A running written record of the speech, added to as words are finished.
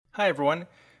Hi, everyone.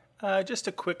 Just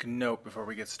a quick note before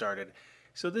we get started.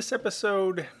 So, this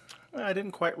episode, I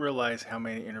didn't quite realize how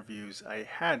many interviews I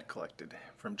had collected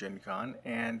from Gen Con,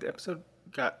 and the episode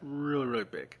got really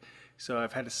big. So,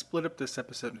 I've had to split up this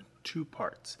episode into two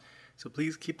parts. So,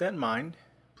 please keep that in mind.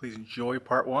 Please enjoy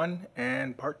part one,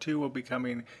 and part two will be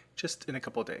coming just in a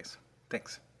couple of days.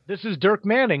 Thanks. This is Dirk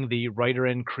Manning, the writer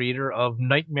and creator of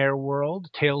Nightmare World,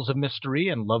 Tales of Mystery,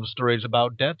 and Love Stories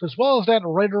About Death, as well as that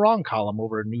Right or Wrong column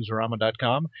over at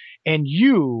Newsarama.com. And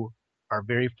you are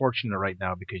very fortunate right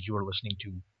now because you are listening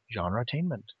to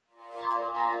Genretainment.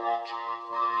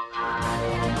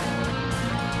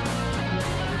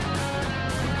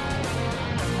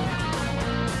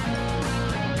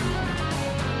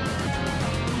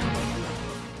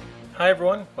 Hi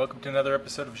everyone, welcome to another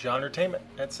episode of Genretainment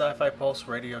at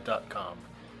SciFiPulseRadio.com.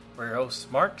 We're your hosts,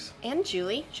 Marks and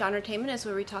Julie. Genretainment is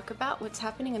where we talk about what's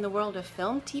happening in the world of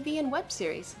film, TV, and web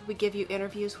series. We give you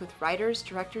interviews with writers,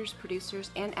 directors, producers,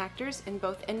 and actors in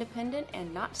both independent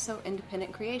and not so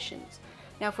independent creations.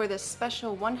 Now for this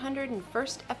special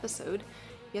 101st episode,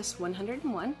 yes,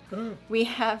 101, we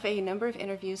have a number of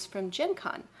interviews from Gen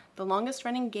Con, the longest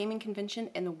running gaming convention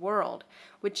in the world,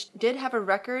 which did have a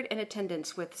record in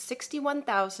attendance with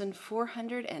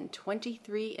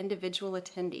 61,423 individual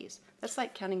attendees. That's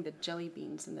like counting the jelly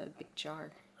beans in the big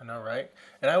jar. I know, right?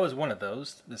 And I was one of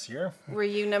those this year. Were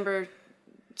you number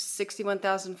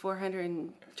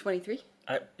 61,423?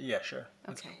 Yeah, sure.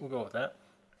 Okay. We'll go with that.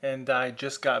 And I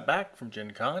just got back from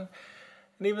Gen Con.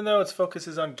 And even though its focus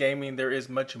is on gaming, there is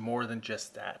much more than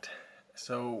just that.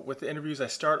 So with the interviews, I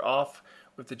start off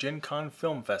with the Gen Con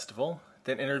Film Festival,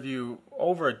 then interview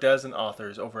over a dozen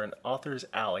authors over an author's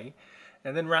alley,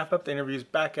 and then wrap up the interviews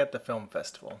back at the film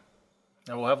festival.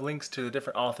 Now we'll have links to the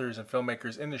different authors and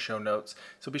filmmakers in the show notes,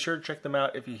 so be sure to check them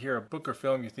out if you hear a book or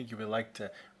film you think you would like to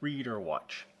read or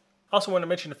watch. Also want to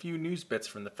mention a few news bits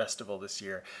from the festival this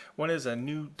year. One is a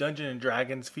new Dungeons &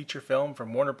 Dragons feature film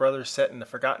from Warner Brothers set in the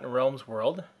Forgotten Realms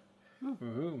world.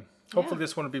 Woohoo. Hopefully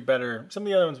this one will be better. Some of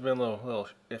the other ones have been a little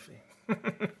iffy.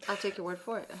 I'll take your word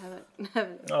for it. I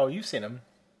haven't. Oh, you've seen them.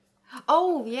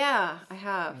 Oh, yeah, I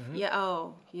have. Mm-hmm. Yeah,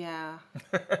 oh, yeah.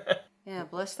 Yeah,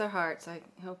 bless their hearts. I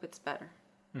hope it's better.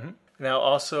 Mm-hmm. Now,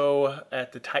 also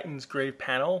at the Titan's Grave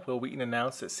panel, Will Wheaton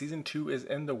announced that Season 2 is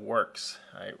in the works.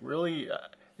 I really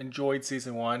enjoyed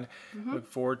Season 1. Mm-hmm. Look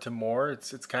forward to more.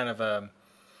 It's kind of a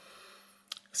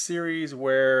series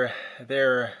where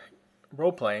they're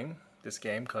role-playing this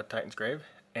game called Titan's Grave,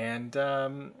 and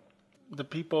the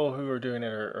people who are doing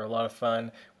it are a lot of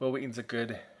fun. Will Wheaton's a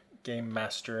good game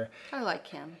master. I like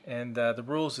him. And the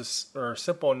rules are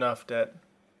simple enough that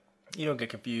you don't get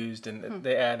confused, and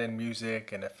they add in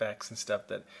music and effects and stuff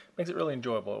that makes it really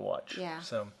enjoyable to watch. Yeah.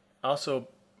 So, also,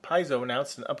 Paizo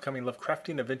announced an upcoming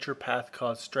Lovecraftian adventure path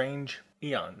called Strange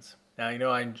Eons. Now, you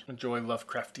know I enjoy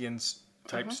Lovecraftian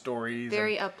type stories.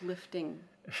 Very uplifting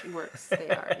works they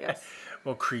are, yes.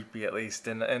 Well, creepy at least,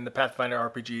 and the Pathfinder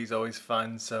RPG is always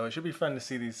fun, so it should be fun to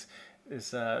see this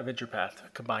adventure path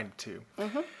combined too.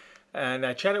 Mm-hmm. And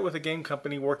I chatted with a game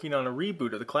company working on a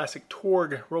reboot of the classic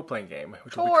Torg role-playing game,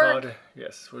 which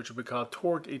will be called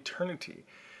Torg Eternity.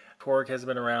 Torg has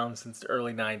been around since the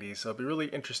early 90s, so it'll be really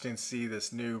interesting to see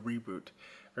this new reboot.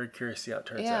 Very curious to see how it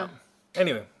turns out.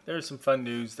 Anyway, there's some fun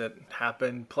news that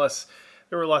happened, plus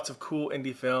there were lots of cool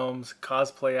indie films,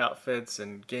 cosplay outfits,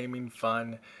 and gaming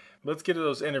fun. Let's get to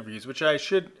those interviews, which I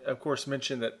should, of course,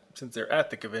 mention that since they're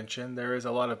at the convention, there is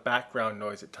a lot of background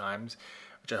noise at times,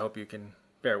 which I hope you can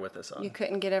bear with us on. You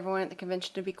couldn't get everyone at the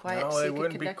convention to be quiet so you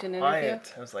could conduct an quiet.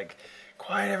 interview? I was like,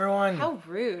 quiet, everyone. How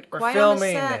rude. We're quiet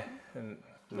filming. On the set. And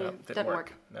no, didn't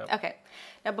work. No. Okay.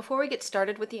 Now, before we get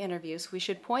started with the interviews, we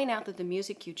should point out that the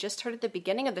music you just heard at the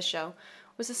beginning of the show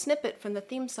was a snippet from the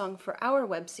theme song for our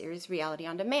web series, Reality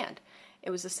on Demand. It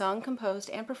was a song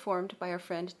composed and performed by our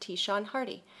friend T. Sean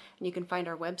Hardy, and you can find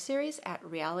our web series at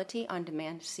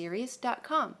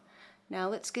realityondemandseries.com. Now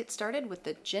let's get started with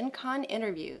the Gen Con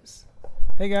interviews.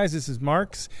 Hey guys, this is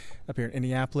Marks up here in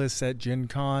Indianapolis at Gen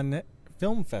Con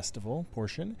Film Festival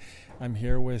portion. I'm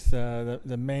here with the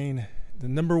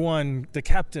number one, the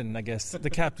captain, I guess,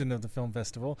 the captain of the film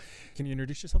festival. Can you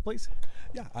introduce yourself, please?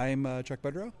 Yeah, I'm Chuck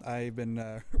Budrow. I've been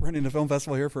running the film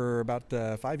festival here for about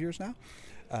 5 years now.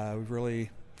 We've really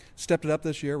stepped it up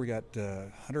this year. We got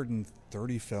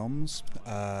 130 films,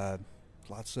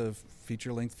 lots of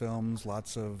feature-length films,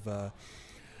 lots of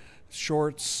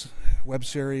shorts, web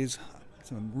series,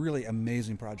 some really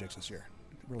amazing projects this year.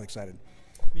 Really excited.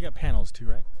 You got panels too,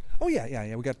 right? Oh,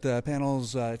 yeah. We got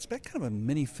panels. It's been kind of a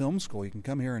mini film school. You can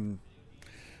come here and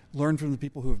learn from the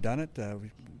people who have done it.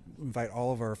 We invite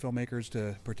all of our filmmakers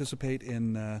to participate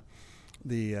in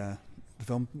the the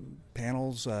film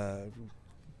panels,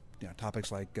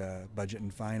 topics like budget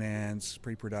and finance,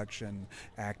 pre-production,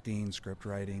 acting, script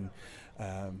writing.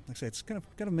 Like I say, it's kind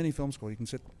of a mini film school. You can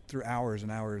sit through hours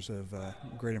and hours of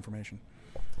great information.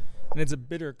 And it's a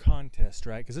bitter contest,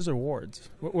 right? Because there's awards.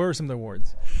 Where are some of the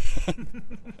awards?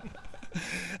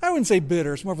 I wouldn't say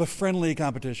bitter. It's more of a friendly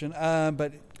competition.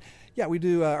 But yeah, we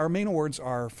do. Our main awards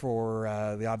are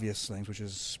for the obvious things, which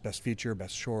is Best Feature,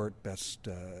 Best Short, Best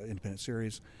Independent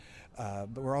Series.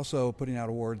 But we're also putting out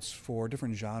awards for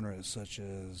different genres, such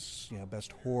as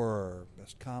Best Horror,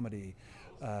 Best Comedy,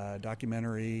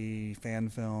 documentary, fan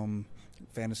film,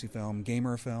 fantasy film,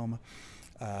 gamer film.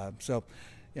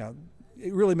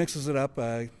 It really mixes it up,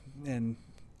 and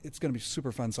it's going to be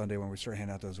super fun Sunday when we start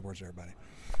handing out those awards to everybody.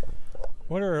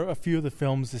 What are a few of the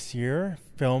films this year,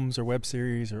 films or web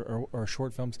series or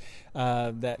short films,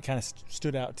 that kind of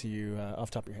stood out to you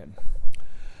off the top of your head?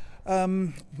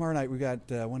 Tomorrow night we got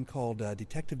one called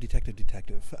Detective,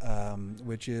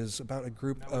 which is about a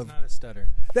group of... That was not a stutter.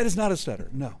 That is not a stutter,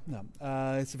 no.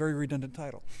 It's a very redundant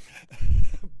title.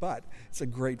 But it's a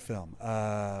great film.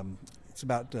 It's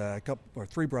about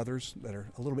three brothers that are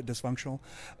a little bit dysfunctional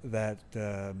that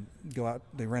go out,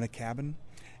 they rent a cabin,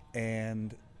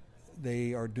 and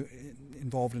they are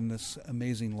involved in this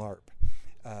amazing LARP.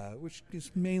 Which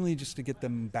is mainly just to get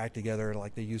them back together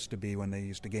like they used to be when they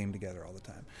used to game together all the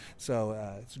time. So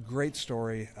it's a great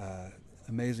story,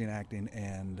 amazing acting,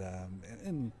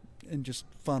 and just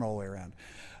fun all the way around.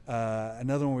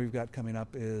 Another one we've got coming up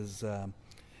is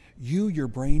You, Your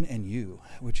Brain, and You,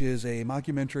 which is a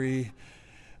mockumentary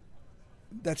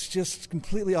that's just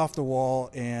completely off the wall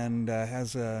and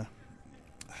it's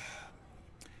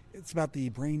about the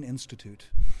Brain Institute.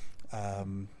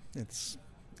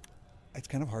 It's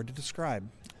kind of hard to describe.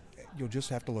 You'll just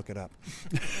have to look it up.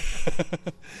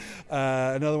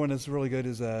 Another one that's really good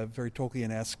is a very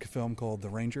Tolkien-esque film called The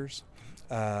Rangers.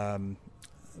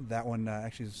 That one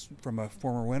actually is from a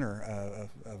former winner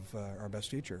of our Best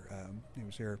Feature. He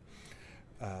was here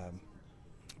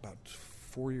about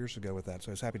 4 years ago with that, so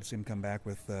I was happy to see him come back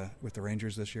with The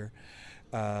Rangers this year.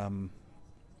 What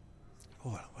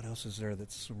else is there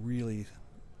that's really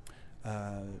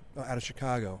out of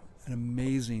Chicago? An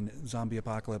amazing zombie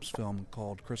apocalypse film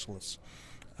called Chrysalis.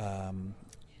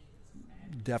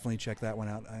 Definitely check that one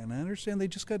out. And I understand they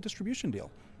just got a distribution deal,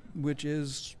 which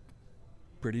is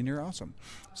pretty near awesome.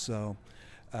 So,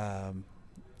 like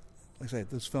I say,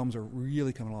 those films are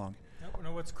really coming along.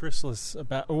 Now, what's Chrysalis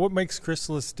about? Or what makes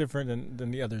Chrysalis different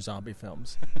than the other zombie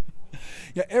films?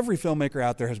 Yeah, every filmmaker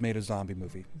out there has made a zombie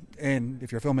movie. And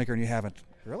if you're a filmmaker and you haven't,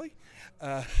 really?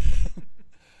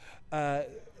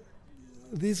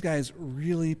 These guys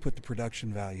really put the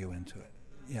production value into it.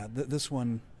 Yeah, this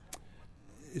one,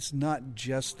 it's not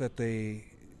just that they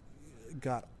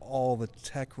got all the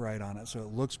tech right on it, so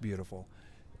it looks beautiful.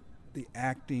 The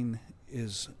acting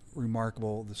is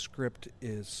remarkable. The script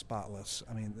is spotless.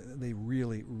 I mean, they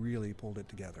really, really pulled it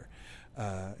together.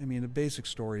 The basic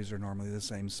stories are normally the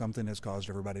same. Something has caused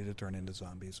everybody to turn into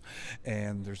zombies,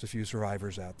 and there's a few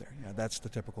survivors out there. That's the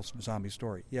typical zombie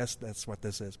story. Yes, that's what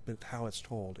this is, but how it's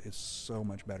told is so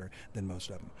much better than most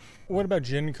of them. What about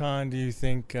Gen Con do you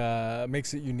think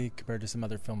makes it unique compared to some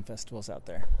other film festivals out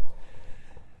there?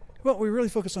 Well, we really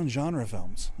focus on genre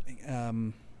films.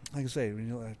 Like I say,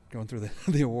 going through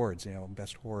the awards,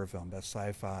 best horror film, best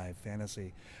sci-fi,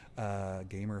 fantasy,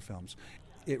 gamer films.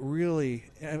 It really,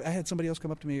 I had somebody else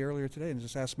come up to me earlier today and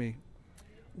just ask me,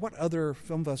 what other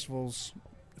film festivals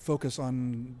focus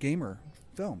on gamer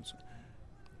films?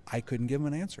 I couldn't give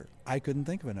them an answer. I couldn't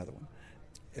think of another one.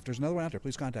 If there's another one out there,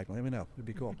 please contact me. Let me know. It'd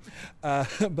be cool.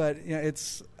 But it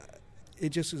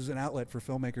just is an outlet for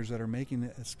filmmakers that are making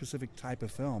a specific type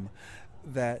of film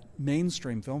that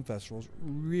mainstream film festivals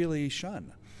really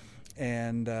shun.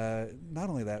 And not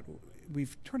only that,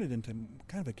 we've turned it into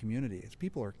kind of a community. As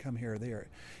people are come here,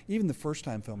 even the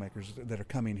first-time filmmakers that are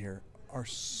coming here are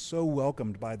so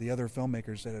welcomed by the other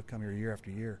filmmakers that have come here year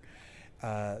after year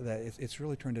that it's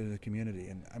really turned into a community.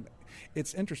 And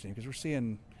it's interesting because we're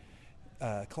seeing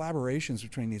collaborations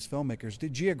between these filmmakers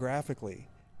that geographically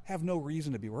have no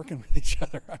reason to be working with each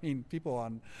other. I mean, people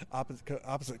on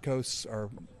opposite coasts are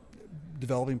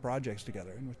developing projects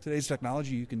together. And with today's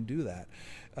technology, you can do that.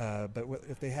 But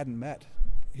if they hadn't met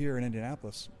here in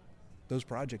Indianapolis, those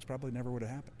projects probably never would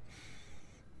have happened.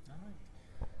 All right.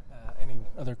 Any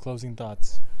other closing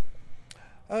thoughts?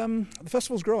 The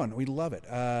festival's growing. We love it.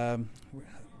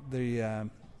 The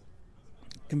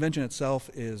convention itself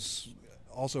is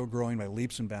also growing by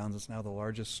leaps and bounds. It's now the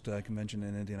largest convention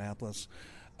in Indianapolis.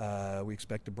 We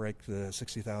expect to break the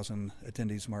 60,000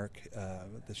 attendees mark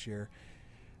this year.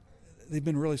 they've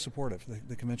been really supportive.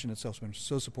 The convention itself has been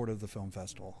so supportive of the film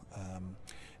festival. And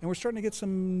we're starting to get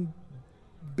some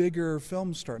bigger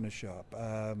films starting to show up.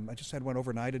 I just had one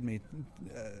overnighted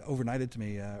to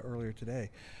me earlier today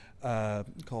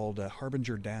called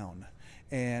Harbinger Down.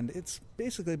 And it's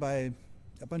basically by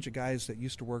a bunch of guys that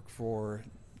used to work for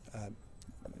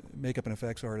makeup and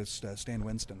effects artist Stan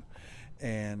Winston.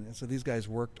 And so these guys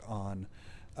worked on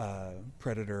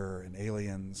Predator and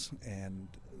Aliens, and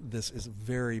this is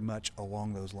very much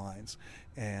along those lines.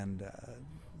 And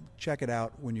check it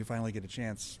out when you finally get a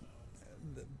chance.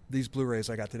 These Blu-rays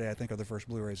I got today, I think, are the first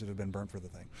Blu-rays that have been burnt for the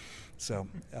thing. So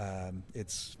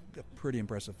it's a pretty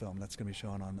impressive film. That's going to be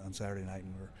shown on Saturday night,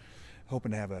 and we're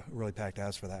hoping to have a really packed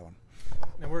house for that one.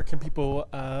 Now, where can people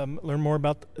learn more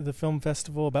about the film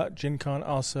festival, about Gen Con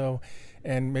also,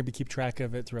 and maybe keep track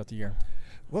of it throughout the year?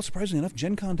 Well, surprisingly enough,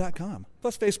 GenCon.com.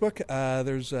 Plus Facebook.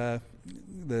 There's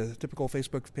the typical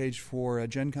Facebook page for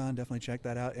Gen Con. Definitely check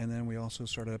that out. And then we also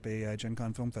started up a Gen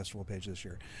Con Film Festival page this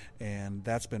year. And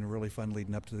that's been really fun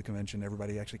leading up to the convention.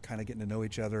 Everybody actually kind of getting to know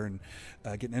each other and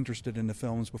getting interested in the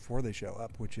films before they show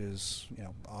up, which is,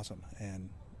 awesome. And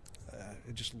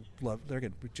I just love, they're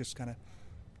good. We're just kind of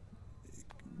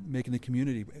making the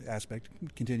community aspect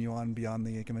continue on beyond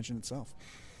the convention itself.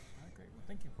 All right, great. Well,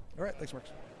 thank you. All right, thanks, Mark.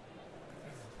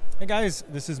 Hey guys,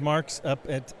 this is Marks up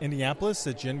at Indianapolis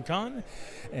at Gen Con,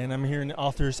 and I'm here in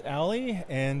Author's Alley,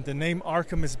 and the name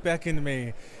Arkham is beckoning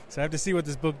me. So I have to see what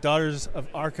this book, Daughters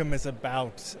of Arkham, is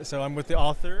about. So I'm with the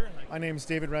author. My name is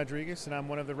David Rodriguez, and I'm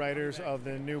one of the writers of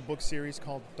the new book series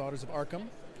called Daughters of Arkham.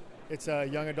 It's a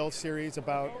young adult series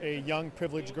about a young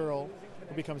privileged girl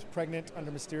who becomes pregnant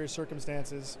under mysterious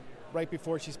circumstances right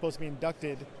before she's supposed to be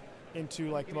inducted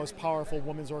into the most powerful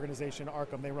women's organization,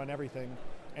 Arkham. They run everything.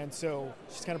 And so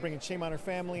she's kind of bringing shame on her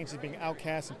family, and she's being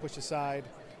outcast and pushed aside,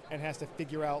 and has to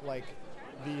figure out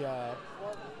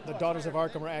the Daughters of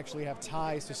Arkham actually have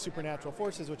ties to supernatural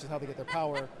forces, which is how they get their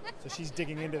power. So she's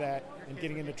digging into that and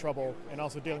getting into trouble, and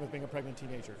also dealing with being a pregnant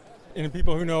teenager. And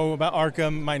people who know about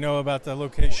Arkham might know about the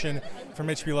location from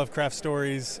H.P. Lovecraft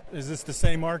stories. Is this the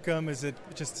same Arkham? Is it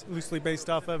just loosely based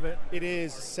off of it? It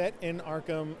is set in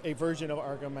Arkham, a version of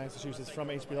Arkham, Massachusetts from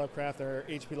H.P. Lovecraft. There are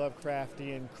H.P.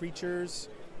 Lovecraftian creatures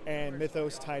and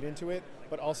mythos tied into it,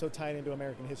 but also tied into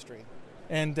American history.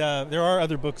 And there are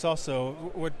other books also.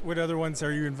 What other ones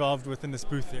are you involved with in this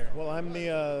booth here? Well, I'm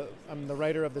the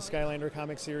writer of the Skylander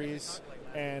comic series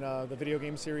and the video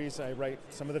game series. I write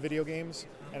some of the video games,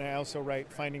 and I also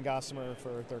write Finding Gossamer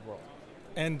for Third World.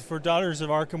 And for Daughters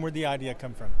of Arkham, where'd the idea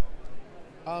come from?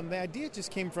 The idea just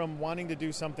came from wanting to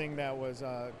do something that was,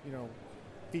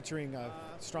 featuring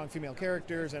strong female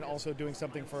characters, and also doing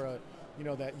something for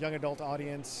that young adult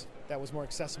audience that was more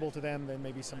accessible to them than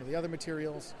maybe some of the other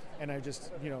materials. And I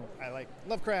just, I like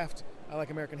Lovecraft, I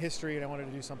like American history, and I wanted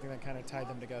to do something that kind of tied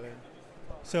them together.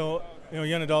 So,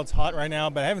 young adult's hot right now,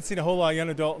 but I haven't seen a whole lot of young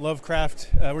adult Lovecraft.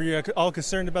 Were you all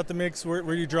concerned about the mix? Where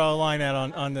do you draw a line at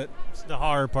on the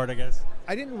horror part, I guess?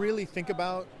 I didn't really think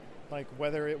about,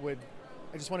 whether it would...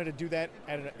 I just wanted to do that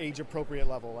at an age-appropriate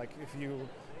level. I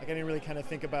didn't really kind of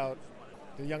think about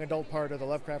the young adult part or the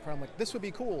Lovecraft part. I'm like, this would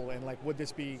be cool, and would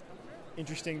this be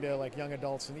interesting to young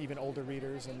adults and even older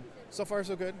readers? And so far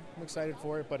so good. I'm excited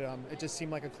for it, but it just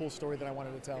seemed like a cool story that I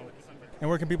wanted to tell. And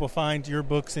where can people find your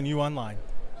books and you online?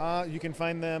 You can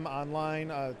find them online,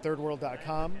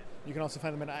 thirdworld.com. You can also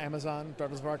find them on Amazon.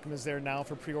 Daughters of Arkham is there now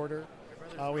for pre-order.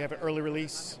 We have an early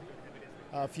release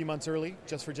a few months early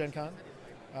just for Gen Con.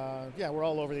 We're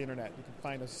all over the internet. You can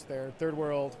find us there. Third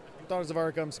World, Daughters of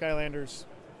Arkham, Skylanders,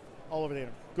 all over the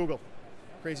internet. Google.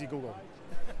 Crazy Google.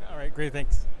 All right, great,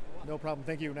 thanks. No problem.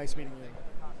 Thank you. Nice meeting you.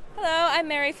 Hello, I'm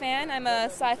Mary Fan. I'm a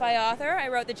sci-fi author. I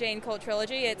wrote the Jane Colt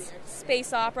trilogy. It's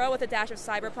space opera with a dash of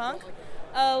cyberpunk.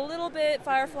 A little bit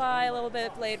Firefly, a little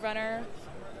bit Blade Runner.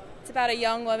 It's about a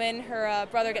young woman. Her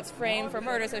brother gets framed for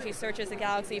murder, so she searches the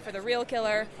galaxy for the real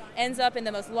killer, ends up in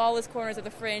the most lawless corners of the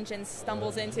Fringe, and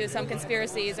stumbles into some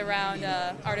conspiracies around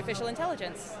artificial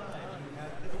intelligence.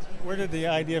 Where did the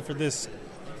idea for this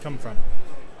come from?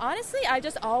 Honestly, I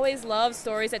just always love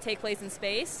stories that take place in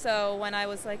space. So when I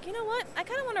was like, you know what, I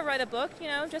kind of want to write a book,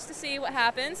 just to see what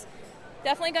happens.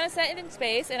 Definitely going to set it in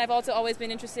space. And I've also always been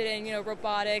interested in,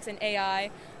 robotics and AI.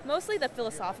 Mostly the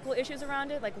philosophical issues around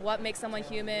it, like what makes someone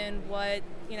human, what,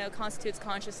 constitutes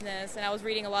consciousness. And I was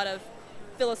reading a lot of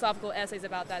philosophical essays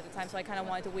about that at the time, so I kind of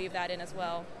wanted to weave that in as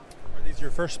well. Are these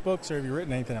your first books, or have you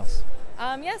written anything else?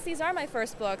 Yes, these are my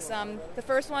first books. The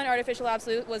first one, Artificial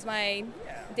Absolute, was my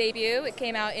debut. It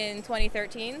came out in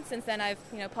 2013. Since then, I've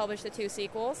published the 2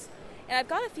 sequels, and I've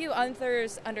got a few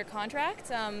others under contract.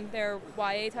 They're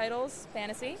YA titles,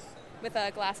 fantasy, with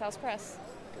Glasshouse Press.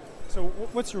 So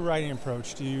what's your writing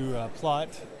approach? Do you plot?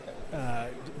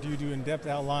 Do you do in-depth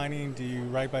outlining? Do you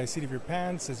write by the seat of your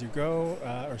pants as you go,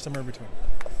 or somewhere in between?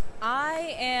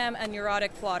 I am a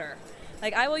neurotic plotter.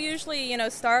 Like, I will usually,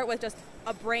 start with just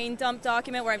a brain dump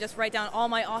document where I just write down all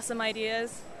my awesome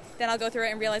ideas. Then I'll go through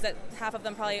it and realize that half of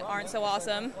them probably aren't so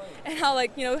awesome. And I'll,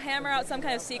 hammer out some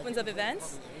kind of sequence of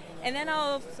events. And then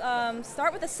I'll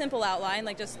start with a simple outline,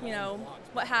 like just,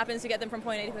 what happens to get them from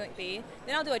point A to point B.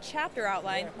 Then I'll do a chapter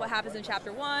outline, what happens in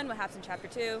chapter 1, what happens in chapter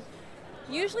 2.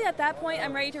 Usually at that point,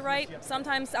 I'm ready to write.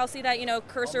 Sometimes I'll see that,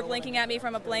 cursor blinking at me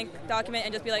from a blank document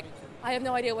and just be like, I have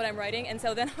no idea what I'm writing. And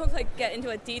so then I'll get into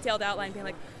a detailed outline, being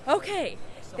like, okay,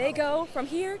 they go from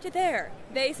here to there.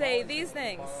 They say these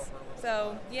things.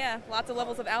 So yeah, lots of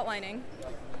levels of outlining.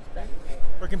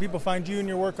 Where can people find you and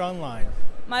your work online?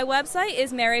 My website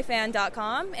is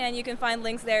maryfan.com, and you can find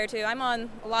links there too. I'm on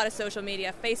a lot of social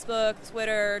media, Facebook,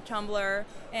 Twitter, Tumblr,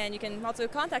 and you can also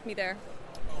contact me there.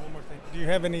 One more thing. Do you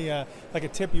have any, a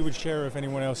tip you would share with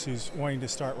anyone else who's wanting to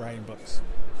start writing books?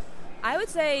 I would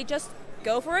say just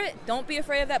go for it. Don't be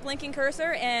afraid of that blinking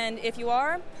cursor, and if you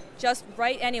are, just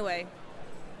write anyway.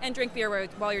 And drink beer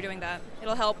while you're doing that.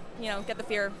 It'll help, get the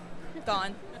fear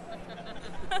gone.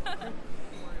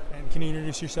 And can you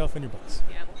introduce yourself and your books?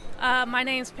 Yeah. My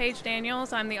name's Paige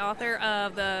Daniels. I'm the author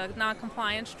of the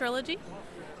Non-Compliance trilogy.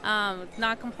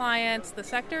 Non-Compliance, The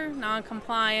Sector,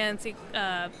 Non-Compliance,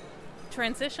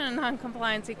 Transition, and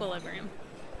Non-Compliance, Equilibrium.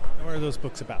 And what are those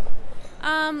books about?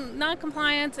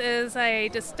 Non-Compliance is a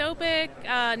dystopic,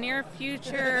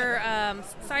 near-future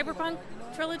cyberpunk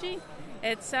trilogy.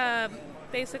 It's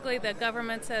basically the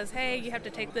government says, hey, you have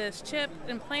to take this chip,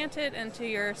 implant it into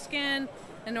your skin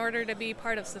in order to be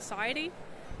part of society.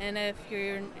 And if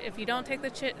you don't take the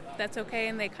chip, that's okay,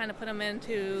 and they kind of put them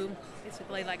into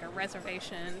basically like a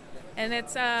reservation. And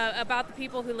it's about the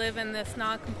people who live in this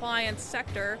non-compliance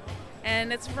sector,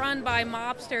 and it's run by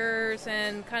mobsters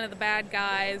and kind of the bad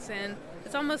guys, and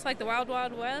it's almost like the Wild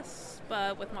Wild West,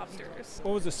 but with mobsters.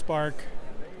 What was the spark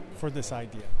for this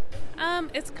idea?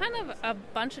 It's kind of a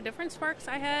bunch of different sparks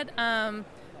I had.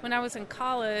 When I was in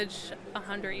college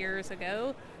 100 years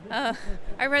ago,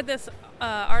 I read this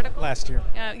article. Last year.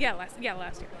 Last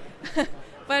year.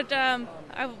 But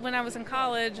when I was in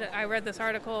college, I read this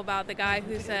article about the guy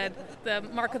who said the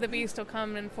mark of the beast will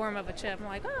come in form of a chip. I'm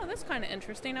like, oh, that's kind of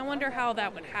interesting. I wonder how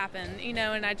that would happen,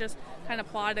 and I just kind of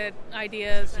plotted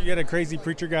ideas. So you had a crazy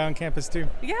preacher guy on campus too?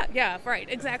 Yeah, right,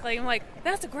 exactly. I'm like,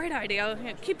 that's a great idea.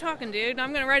 Keep talking, dude.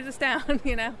 I'm going to write this down,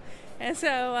 And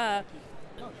so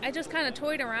I just kind of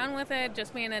toyed around with it,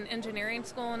 just being in engineering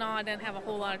school and all. I didn't have a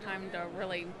whole lot of time to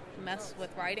really mess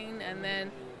with writing. And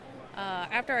then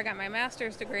after I got my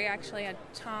master's degree, I actually had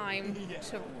time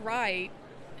to write,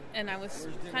 and I was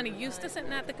kind of used to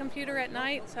sitting at the computer at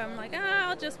night, so I'm like,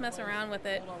 I'll just mess around with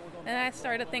it. And I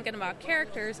started thinking about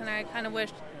characters, and I kind of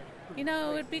wished,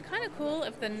 it'd be kind of cool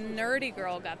if the nerdy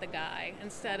girl got the guy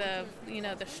instead of,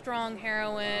 the strong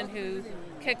heroine who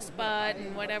kicks butt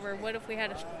and whatever. What if we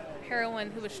had a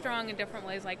heroine who was strong in different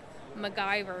ways, like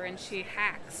MacGyver, and she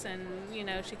hacks, and,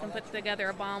 she can put together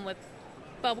a bomb with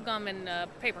bubblegum and a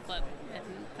paperclip and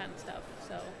kind of stuff.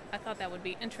 So I thought that would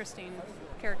be interesting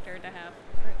character to have.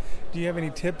 Do you have any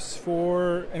tips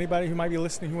for anybody who might be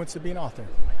listening who wants to be an author?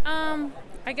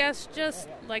 I guess just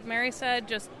like Mary said,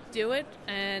 just do it,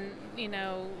 and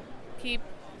keep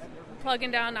plugging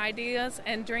down ideas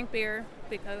and drink beer,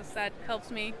 because that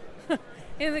helps me.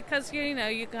 Because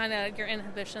you kind of, your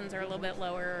inhibitions are a little bit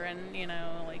lower, and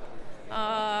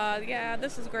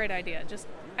this is a great idea.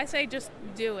 I say just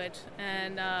do it,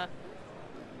 and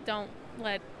don't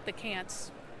let the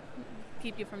can'ts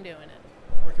keep you from doing it.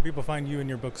 Where can people find you and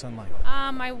your books online?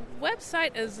 My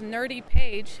website is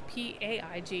nerdypaige,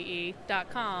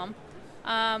 PAIGE.com.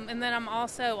 And then I'm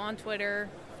also on Twitter,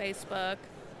 Facebook,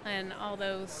 and all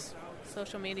those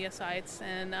social media sites,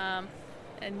 and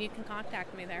you can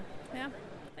contact me there. Yeah,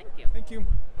 thank you. Thank you.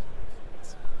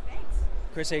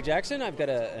 Chris A. Jackson. I've got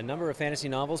a number of fantasy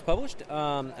novels published.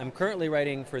 I'm currently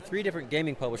writing for 3 different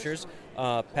gaming publishers,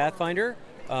 Pathfinder,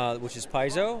 which is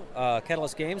Paizo,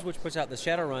 Catalyst Games, which puts out the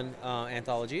Shadowrun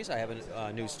anthologies. I have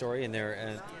a new story in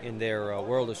their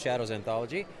World of Shadows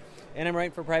anthology. And I'm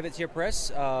writing for Privateer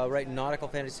Press, writing nautical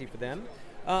fantasy for them.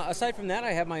 Aside from that,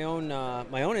 I have my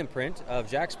own imprint of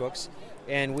Jack's Books,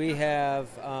 and we have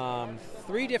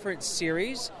 3 different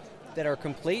series that are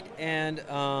complete, and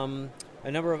a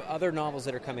number of other novels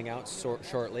that are coming out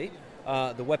shortly.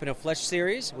 The Weapon of Flesh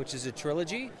series, which is a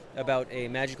trilogy about a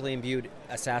magically imbued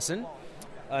assassin.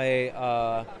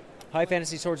 A high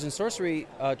fantasy swords and sorcery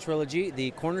trilogy, the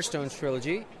Cornerstones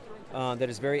trilogy, that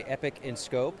is very epic in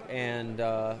scope and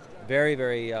very,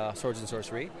 very swords and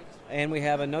sorcery. And we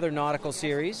have another nautical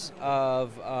series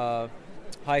of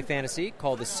high fantasy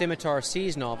called the Scimitar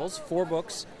Seas novels, 4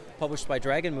 books published by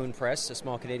Dragon Moon Press, a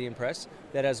small Canadian press,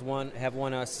 that have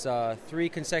won us 3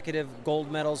 consecutive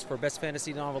gold medals for Best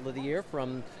Fantasy Novel of the Year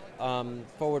from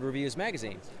Forward Reviews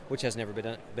magazine, which has never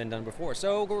been done before.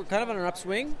 So we're kind of on an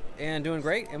upswing and doing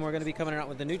great, and we're going to be coming out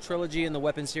with a new trilogy in the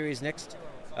Weapon series next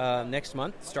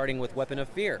month, starting with Weapon of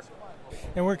Fear.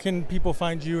 And where can people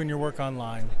find you and your work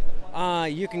online?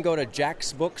 You can go to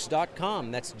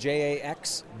jaxbooks.com. That's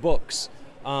Jax Books.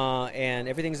 And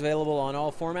everything's available on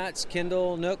all formats,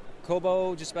 Kindle, Nook,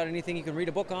 Kobo, just about anything you can read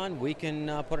a book on, we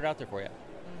can put it out there for you.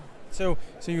 So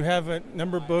you have a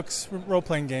number of books,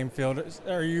 role-playing game field.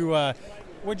 Are you,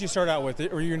 what did you start out with?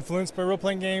 Were you influenced by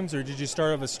role-playing games, or did you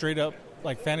start off a straight-up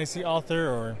like fantasy author?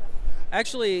 Or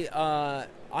Actually, I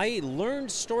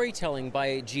learned storytelling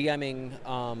by GMing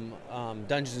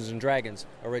Dungeons and Dragons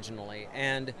originally,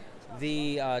 and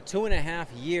the 2.5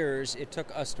 years it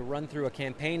took us to run through a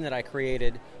campaign that I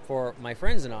created for my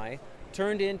friends and I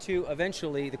turned into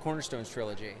eventually the Cornerstones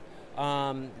trilogy.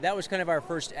 That was kind of our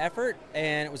first effort,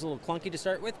 and it was a little clunky to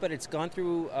start with, but it's gone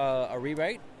through a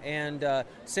rewrite, and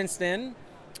since then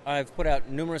I've put out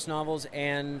numerous novels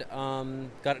and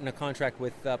gotten a contract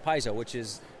with Paizo, which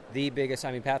is the biggest,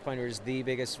 Pathfinder is the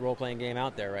biggest role-playing game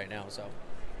out there right now. So,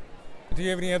 do you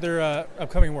have any other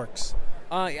upcoming works?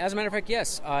 As a matter of fact,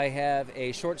 yes. I have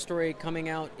a short story coming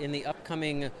out in the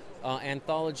upcoming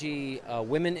anthology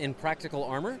Women in Practical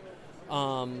Armor,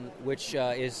 which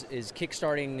is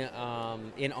kickstarting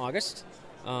in August.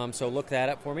 So look that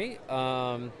up for me.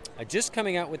 Just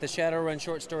coming out with the Shadowrun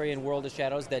short story in World of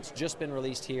Shadows that's just been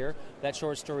released here. That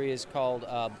short story is called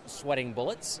Sweating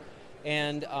Bullets.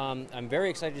 And I'm very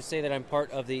excited to say that I'm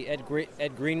part of the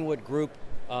Ed Greenwood Group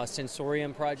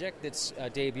Sensorium project that's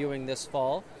debuting this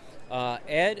fall.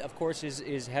 Ed, of course,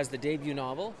 has the debut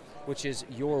novel, which is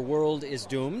Your World is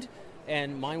Doomed,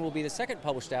 and mine will be the second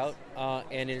published out,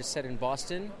 and it is set in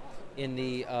Boston in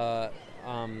the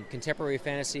contemporary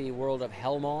fantasy world of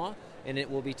Helmaw, and it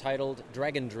will be titled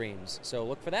Dragon Dreams. So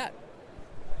look for that.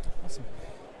 Awesome.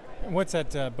 What's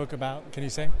that book about? Can you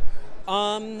say?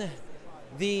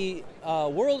 The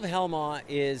world of Helmaw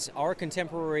is our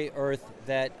contemporary Earth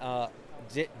that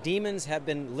demons have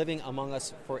been living among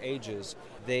us for ages.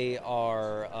 They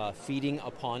are feeding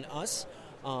upon us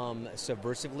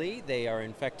subversively. They are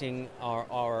infesting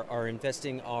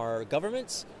our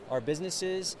governments, our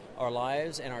businesses, our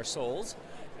lives, and our souls.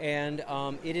 And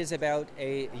it is about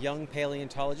a young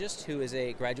paleontologist who is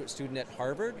a graduate student at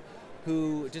Harvard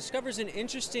who discovers an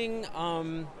interesting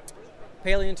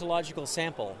paleontological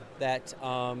sample that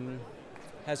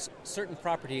has certain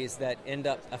properties that end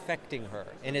up affecting her,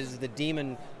 and it is the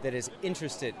demon that is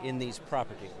interested in these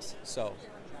properties. So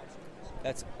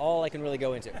that's all I can really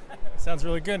go into. Sounds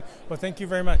really good. Well, thank you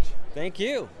very much. Thank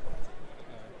you.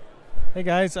 Hey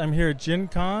guys, I'm here at Gen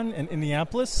Con in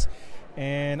Indianapolis,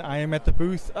 and I am at the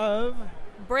booth of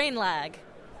Brain Lag.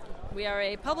 We are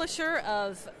a publisher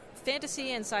of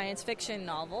fantasy and science fiction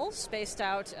novels based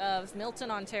out of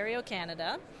Milton, Ontario,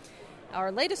 Canada. Our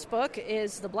latest book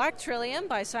is The Black Trillium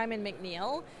by Simon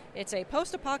McNeill. It's a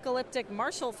post-apocalyptic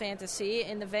martial fantasy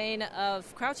in the vein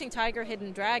of Crouching Tiger,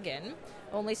 Hidden Dragon,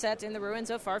 only set in the ruins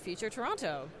of far future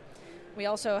Toronto. We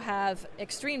also have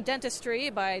Extreme Dentistry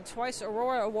by twice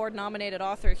Aurora Award-nominated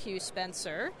author Hugh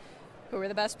Spencer. Who are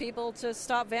the best people to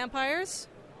stop vampires?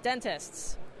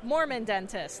 Dentists. Mormon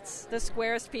dentists, the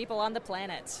squarest people on the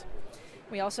planet.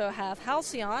 We also have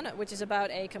Halcyon, which is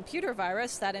about a computer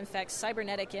virus that infects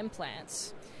cybernetic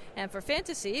implants. And for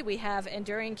fantasy, we have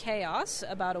Enduring Chaos,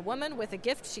 about a woman with a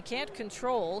gift she can't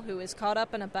control who is caught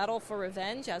up in a battle for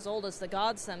revenge as old as the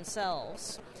gods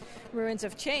themselves. Ruins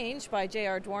of Change by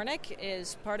J.R. Dwornik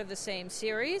is part of the same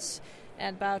series,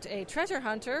 and about a treasure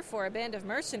hunter for a band of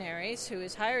mercenaries who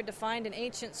is hired to find an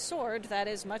ancient sword that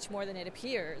is much more than it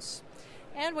appears.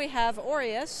 And we have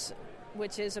Aureus,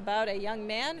 which is about a young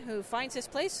man who finds his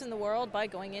place in the world by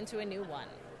going into a new one.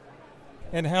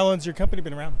 And how long's your company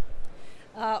been around?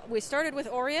 We started with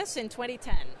Aureus in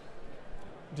 2010.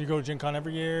 Do you go to Gen Con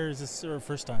every year, or is this your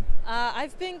first time?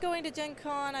 I've been going to Gen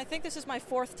Con, I think this is my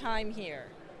 4th time here.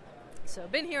 So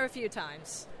I've been here a few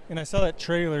times. And I saw that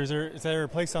trailer. Is there a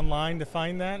place online to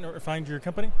find that or find your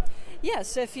company?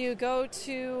 Yes, if you go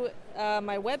to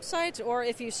my website or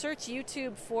if you search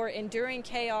YouTube for Enduring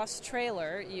Chaos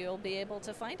trailer, you'll be able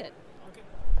to find it. Okay.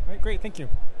 All right, great. Thank you.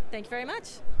 Thank you very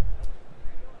much.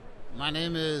 My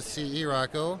name is C.E.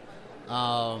 Rocco.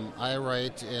 I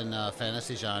write in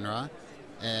fantasy genre,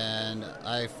 and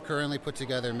I've currently put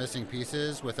together Missing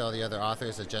Pieces with all the other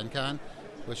authors at Gen Con,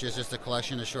 which is just a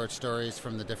collection of short stories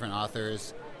from the different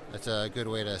authors it's a good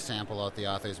way to sample out the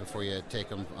authors before you take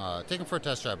them for a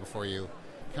test drive before you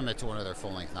commit to one of their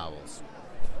full-length novels.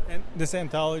 And this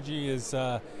anthology is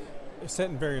set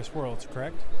in various worlds,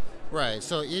 correct? Right.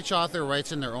 So each author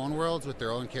writes in their own worlds with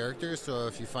their own characters. So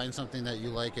if you find something that you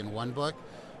like in one book,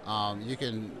 you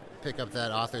can pick up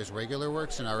that author's regular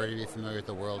works and already be familiar with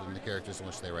the world and the characters in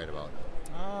which they write about.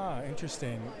 Ah,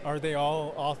 interesting. Are they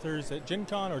all authors at Gen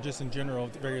Con or just in general,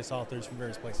 various authors from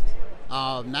various places?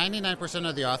 99%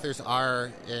 of the authors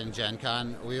are in Gen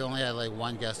Con. We only had like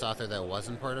one guest author that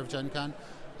wasn't part of Gen Con.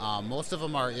 Most of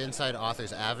them are inside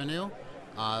Authors Avenue.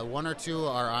 One or two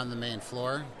are on the main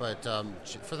floor, but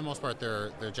for the most part,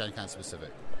 they're Gen Con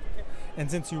specific. And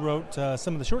since you wrote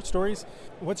some of the short stories,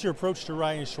 what's your approach to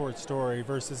writing a short story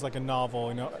versus like a novel?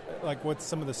 You know, like what's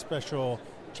some of the special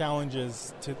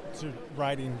challenges to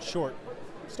writing short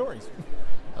stories?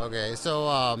 Okay,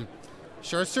 so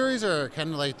short stories are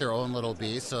kind of like their own little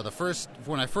beast. So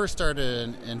when I first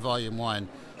started in Volume 1,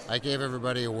 I gave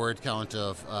everybody a word count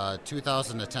of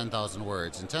 2,000 to 10,000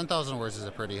 words. And 10,000 words is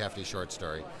a pretty hefty short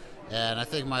story. And I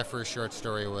think my first short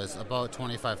story was about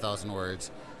 25,000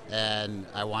 words, and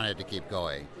I wanted to keep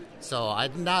going. So I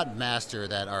did not master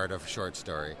that art of short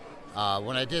story.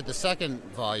 When I did the second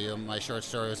volume, my short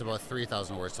story was about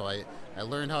 3,000 words. So I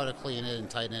learned how to clean it and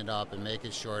tighten it up and make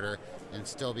it shorter and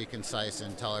still be concise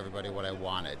and tell everybody what I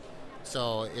wanted.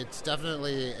 So it's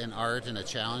definitely an art and a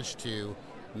challenge to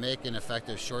make an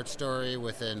effective short story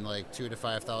within like 2,000 to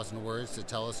 5,000 words to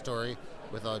tell a story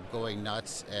without going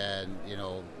nuts and, you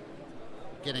know,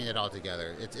 getting it all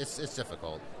together. It's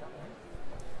difficult.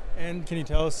 And can you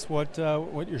tell us what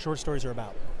your short stories are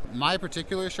about? My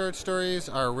particular short stories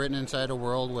are written inside a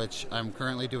world which I'm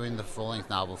currently doing the full-length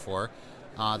novel for.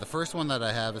 The first one that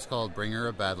I have is called Bringer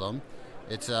of Bedlam.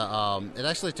 It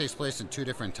actually takes place in two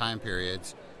different time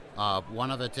periods.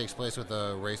 One of it takes place with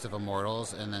a race of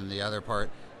immortals, and then the other part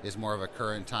is more of a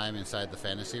current time inside the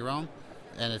fantasy realm.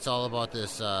 And it's all about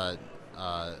this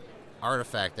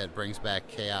artifact that brings back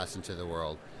chaos into the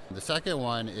world. The second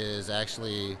one is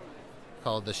actually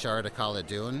called the Shard of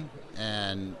Khaldun,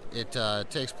 and it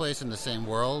takes place in the same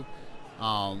world,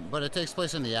 but it takes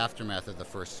place in the aftermath of the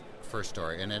first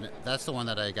story. And that's the one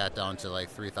that I got down to like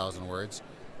 3,000 words,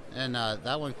 and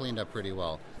that one cleaned up pretty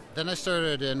well. Then I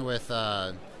started in with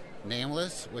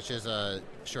Nameless, which is a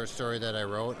short story that I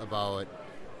wrote about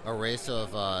a race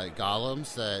of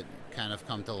golems that kind of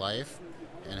come to life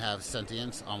and have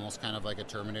sentience, almost kind of like a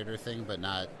Terminator thing, but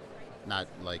not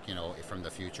like, you know, from the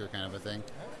future kind of a thing.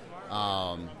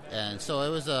 And so it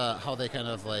was how they kind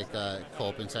of like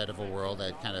cope inside of a world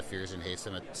that kind of fears and hates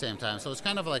them at the same time. So it's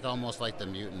kind of like almost like the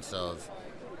mutants of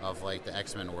like the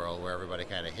X-Men world, where everybody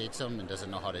kind of hates them and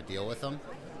doesn't know how to deal with them.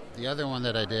 The other one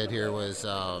that I did here was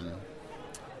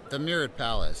the Mirrored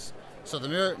Palace. So the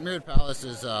Mirrored Palace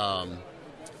is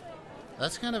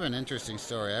that's kind of an interesting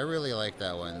story. I really like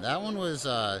that one. That one was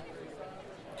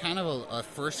kind of a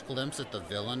first glimpse at the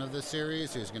villain of the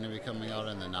series, who's going to be coming out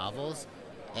in the novels,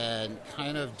 and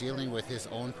kind of dealing with his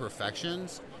own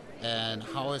perfections and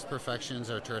how his perfections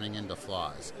are turning into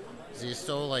flaws. So he's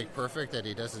so like perfect that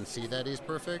he doesn't see that he's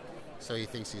perfect, so he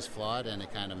thinks he's flawed, and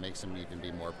it kind of makes him even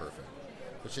be more perfect,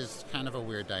 which is kind of a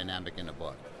weird dynamic in a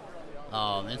book.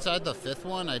 Inside the fifth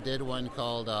one, I did one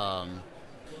called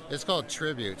it's called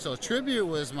Tribute. So Tribute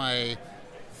was my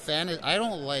I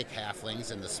don't like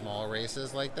halflings in the small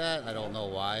races like that. I don't know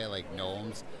why. I like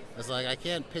gnomes. It's like I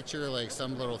can't picture like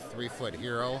some little 3-foot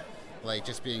hero like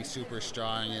just being super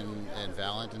strong and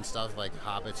valiant and stuff. Like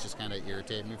hobbits just kind of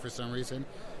irritate me for some reason.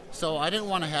 So I didn't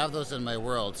want to have those in my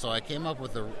world. So I came up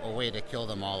with a way to kill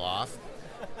them all off.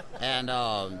 And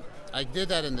I did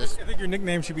that in this. I think your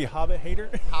nickname should be Hobbit Hater.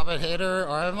 Hobbit Hater,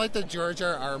 or I'm like the George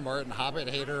R. Martin Hobbit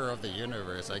Hater of the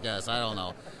universe, I guess. I don't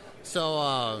know.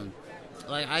 So,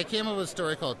 like, I came up with a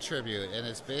story called Tribute, and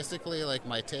it's basically like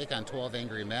my take on 12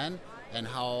 Angry Men and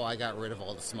how I got rid of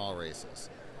all the small races.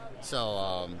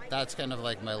 So that's kind of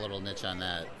like my little niche on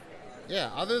that.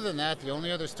 Yeah, other than that, the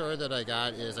only other story that I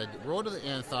got is I wrote an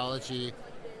anthology,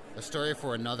 a story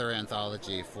for another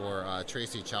anthology for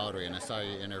Tracy Chowdhury, and I saw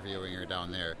you interviewing her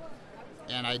down there.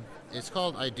 And it's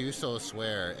called I Do So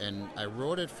Swear, and I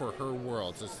wrote it for her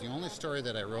world. So it's the only story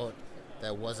that I wrote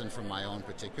that wasn't from my own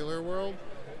particular world.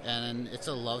 And it's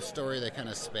a love story that kind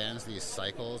of spans these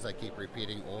cycles that keep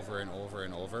repeating over and over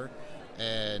and over.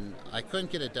 And I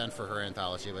couldn't get it done for her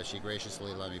anthology, but she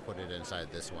graciously let me put it inside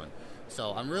this one.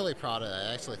 So I'm really proud of that.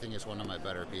 I actually think it's one of my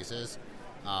better pieces.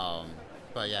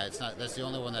 But yeah, that's the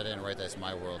only one that I didn't write that's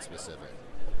my world specific.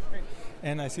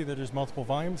 And I see that there's multiple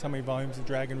volumes. How many volumes of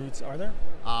Dragon Roots are there?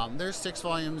 There's 6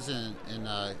 volumes in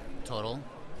total.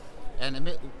 And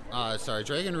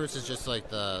Dragon Roots is just like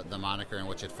the moniker in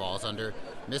which it falls under.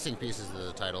 Missing Pieces is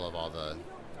the title of all the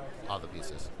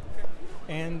pieces.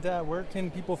 And where can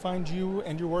people find you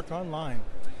and your work online?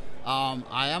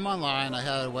 I am online. I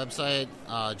have a website,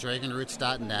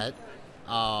 dragonroots.net,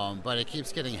 but it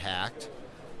keeps getting hacked,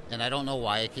 and I don't know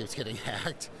why it keeps getting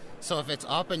hacked. So if it's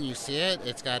up and you see it,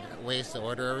 it's got ways to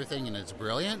order everything, and it's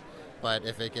brilliant. But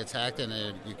if it gets hacked and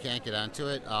you can't get onto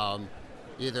it,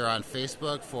 either on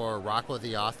Facebook for Rocco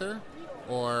the Author,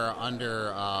 or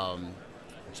under on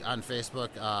Facebook,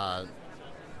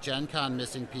 Gen Con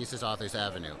Missing Pieces Authors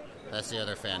Avenue. That's the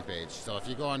other fan page. So if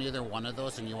you go on either one of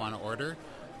those and you want to order,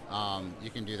 you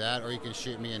can do that, or you can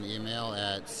shoot me an email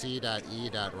at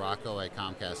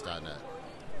c.e.rocco@comcast.net.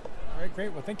 All right,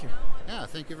 great. Well, thank you. Yeah,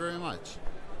 thank you very much.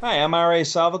 Hi, I'm R.A.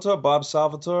 Salvatore, Bob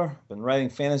Salvatore. Been writing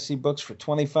fantasy books for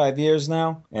 25 years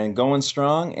now and going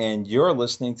strong, and you're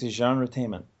listening to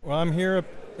Genretainment. Well, I'm here at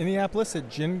Indianapolis at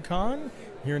Gen Con,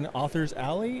 here in the Author's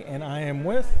Alley, and I am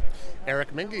with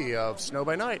Eric Mingy of Snow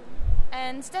by Night.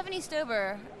 And Stephanie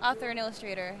Stober, author and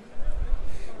illustrator.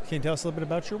 Can you tell us a little bit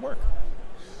about your work?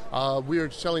 We are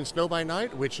selling Snow by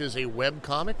Night, which is a web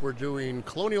comic. We're doing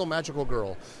Colonial Magical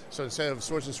Girl. So instead of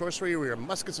swords and sorcery, we are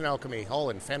muskets and alchemy,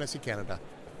 all in Fantasy Canada.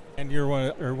 And you're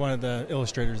one of the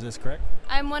illustrators, is this correct?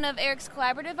 I'm one of Eric's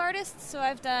collaborative artists, so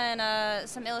I've done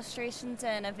some illustrations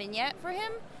and a vignette for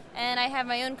him. And I have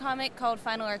my own comic called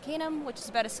Final Arcanum, which is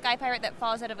about a sky pirate that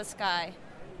falls out of a sky.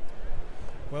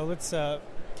 Well,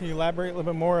 can you elaborate a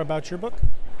little bit more about your book?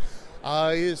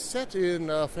 It is set in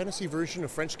a fantasy version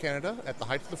of French Canada at the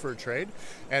height of the fur trade,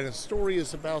 and the story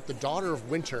is about the daughter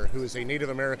of Winter, who is a Native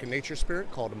American nature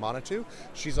spirit called a Manitou.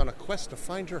 She's on a quest to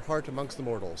find her heart amongst the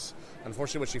mortals.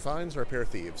 Unfortunately, what she finds are a pair of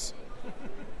thieves.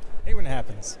 Hey, when it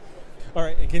happens. All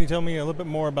right, can you tell me a little bit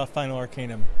more about Final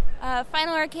Arcanum?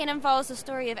 Final Arcanum follows the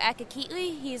story of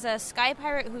Akakitli. He's a sky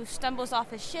pirate who stumbles off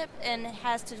his ship and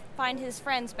has to find his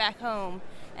friends back home,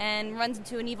 and runs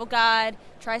into an evil god,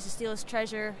 tries to steal his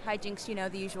treasure, hijinks,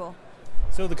 the usual.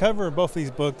 So the cover of both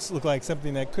these books look like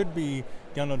something that could be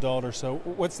young adult or so.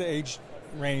 What's the age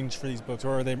range for these books,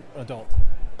 or are they adult?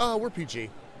 We're PG.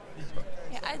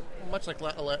 Yeah, much like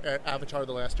Avatar: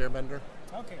 The Last Airbender.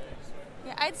 Okay.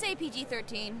 Yeah, I'd say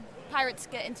PG-13. Pirates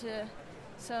get into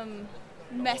some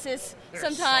messes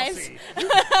sometimes.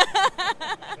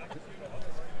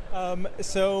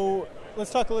 So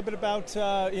let's talk a little bit about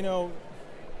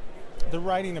the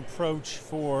writing approach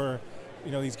for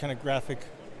these kind of graphic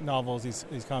novels, these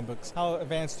comic books. How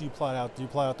advanced do you plot out? Do you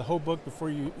plot out the whole book before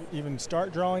you even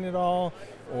start drawing it all,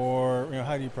 or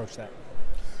how do you approach that?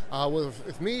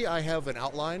 With me, I have an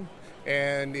outline,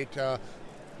 and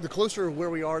the closer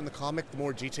where we are in the comic, the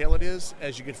more detail it is.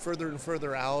 As you get further and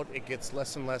further out, it gets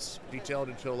less and less detailed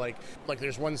until like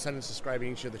there's one sentence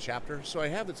describing each of the chapters. So I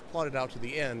have it's plotted out to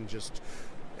the end, just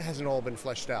hasn't all been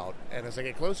fleshed out. And as I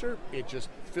get closer, it just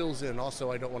fills in.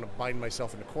 Also, I don't want to bind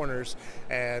myself into corners,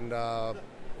 and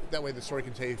that way the story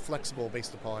can stay flexible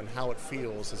based upon how it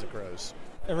feels as it grows.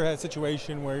 Ever had a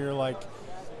situation where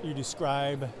you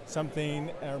describe something,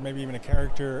 or maybe even a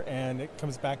character, and it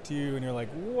comes back to you and you're like,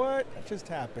 what just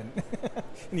happened?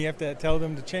 And you have to tell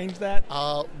them to change that?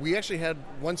 We actually had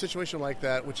one situation like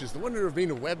that, which is the wonder of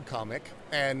being a webcomic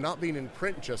and not being in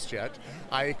print just yet.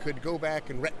 I could go back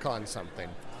and retcon something.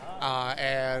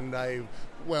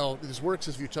 This works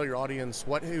if you tell your audience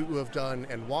what you have done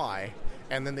and why,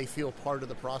 and then they feel part of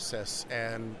the process,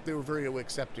 and they were very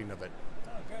accepting of it.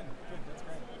 Oh, good, that's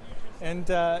great.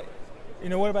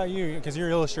 And what about you? Because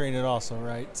you're illustrating it also,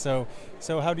 right? So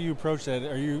how do you approach that?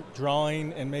 Are you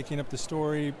drawing and making up the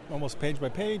story almost page by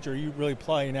page, or are you really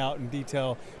playing out in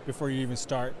detail before you even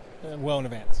start well in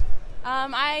advance?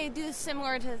 I do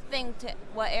similar to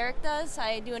what Eric does.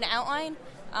 I do an outline,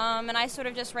 and I sort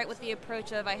of just write with the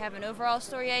approach of I have an overall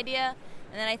story idea,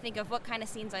 and then I think of what kind of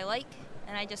scenes I like,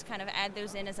 and I just kind of add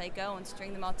those in as I go and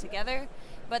string them all together.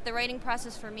 But the writing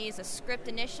process for me is a script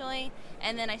initially,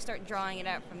 and then I start drawing it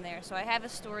out from there. So I have a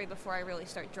story before I really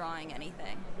start drawing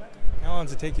anything. How long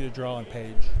does it take you to draw on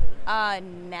page?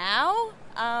 Now,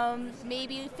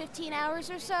 maybe 15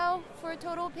 hours or so for a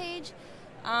total page.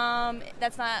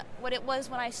 That's not what it was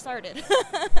when I started.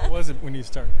 What was it when you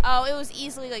started? Oh, it was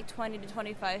easily like 20 to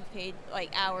 25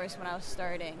 hours when I was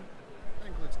starting. That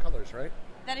includes colors, right?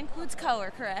 That includes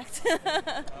color, correct.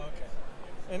 Okay.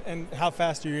 And how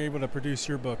fast are you able to produce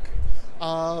your book?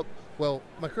 Well,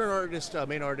 my current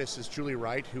main artist is Julie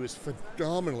Wright, who is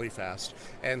phenomenally fast,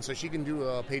 and so she can do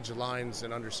a page of lines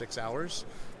in under 6 hours.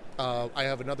 I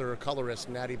have another colorist,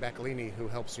 Natty Bacalini, who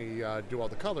helps me do all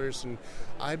the colors, and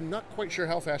I'm not quite sure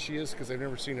how fast she is because I've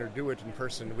never seen her do it in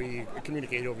person. We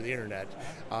communicate over the internet,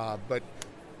 but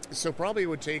So probably it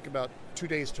would take about 2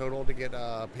 days total to get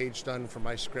a page done from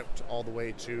my script all the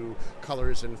way to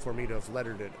colors and for me to have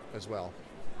lettered it as well.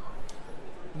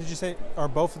 Did you say, are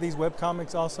both of these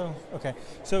webcomics also? Okay.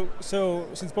 So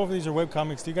since both of these are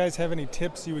webcomics, do you guys have any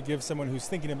tips you would give someone who's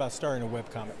thinking about starting a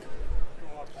webcomic?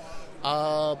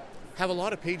 Have a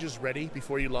lot of pages ready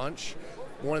before you launch.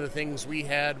 One of the things we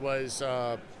had was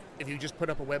if you just put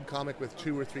up a webcomic with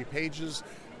 2 or 3 pages,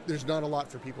 there's not a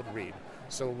lot for people to read.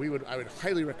 So I would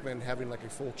highly recommend having like a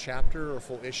full chapter or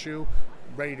full issue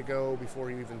ready to go before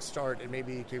you even start, and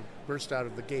maybe to burst out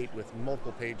of the gate with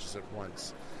multiple pages at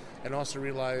once. And also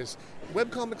realize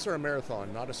webcomics are a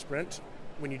marathon, not a sprint.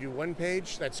 When you do 1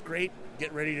 page, that's great.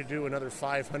 Get ready to do another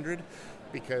 500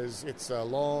 because it's a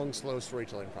long, slow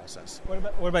storytelling process.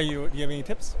 What about you? Do you have any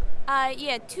tips?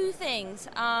 Yeah, 2 things.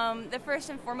 The first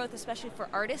and foremost, especially for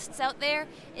artists out there,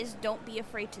 is don't be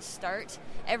afraid to start.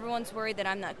 Everyone's worried that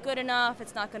I'm not good enough,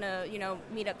 it's not going to,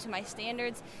 meet up to my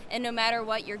standards. And no matter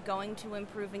what, you're going to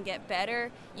improve and get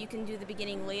better. You can do the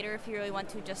beginning later if you really want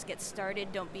to. Just get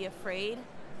started. Don't be afraid.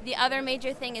 The other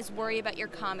major thing is worry about your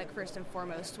comic first and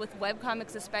foremost. With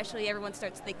webcomics especially, everyone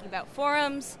starts thinking about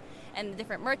forums and the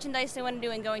different merchandise they want to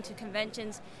do and going to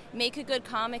conventions. Make a good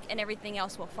comic and everything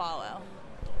else will follow.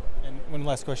 And one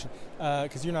last question,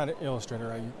 because you're not an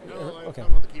illustrator, are you? No, okay.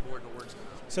 I'm on the keyboard. No words.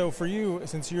 So for you,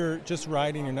 since you're just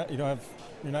writing, you're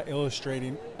not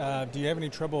illustrating. Do you have any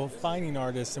trouble finding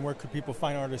artists, and where could people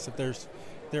find artists if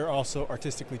they're also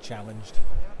artistically challenged?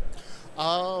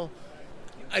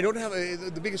 I don't have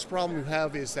the biggest problem you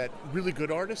have is that really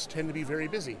good artists tend to be very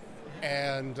busy.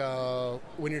 And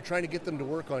when you're trying to get them to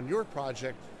work on your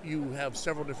project, you have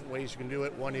several different ways you can do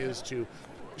it. One is to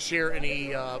share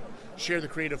the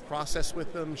creative process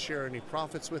with them, share any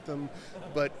profits with them.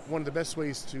 But one of the best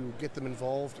ways to get them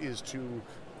involved is to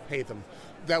pay them.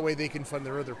 That way they can fund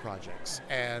their other projects.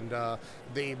 And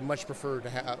they much prefer to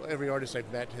have, every artist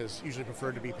I've met has usually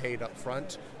preferred to be paid up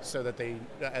front so that they,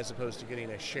 as opposed to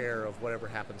getting a share of whatever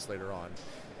happens later on.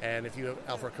 And if you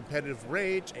offer a competitive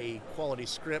rate, a quality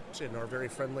script, and are very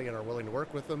friendly and are willing to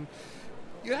work with them,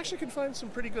 you actually can find some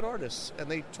pretty good artists, and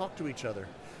they talk to each other,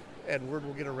 and word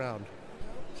will get around.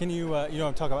 Can you,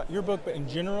 talk about your book, but in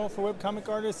general for webcomic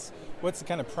artists, what's the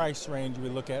kind of price range we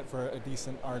look at for a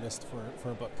decent artist for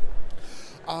a book?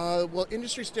 Well,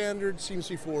 industry standard seems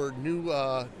to be for new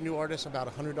artists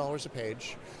about $100 a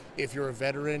page. If you're a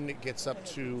veteran, it gets up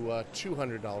to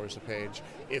 $200 a page.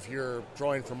 If you're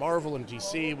drawing for Marvel and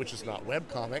DC, which is not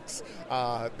webcomics,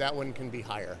 that one can be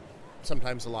higher,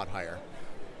 sometimes a lot higher.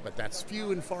 But that's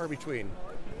few and far between.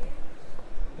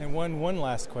 And one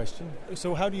last question.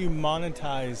 So how do you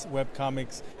monetize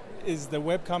webcomics? Is the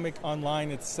webcomic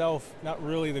online itself not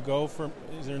really the goal for,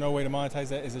 is there no way to monetize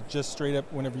that? Is it just straight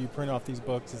up whenever you print off these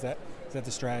books? Is that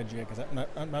the strategy? Because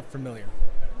I'm not familiar.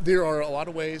 There are a lot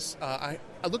of ways. I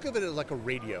look at it like a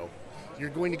radio. You're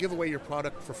going to give away your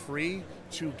product for free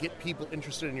to get people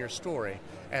interested in your story.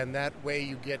 And that way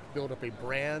you build up a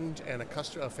brand and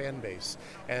a fan base.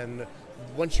 And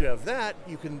once you have that,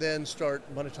 you can then start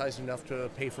monetizing enough to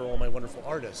pay for all my wonderful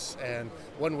artists. And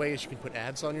one way is you can put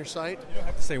ads on your site. You don't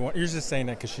have to say one. You're just saying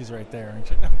that because she's right there, aren't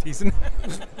you? No, I'm teasing.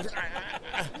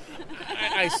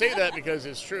 I say that because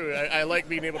it's true. I like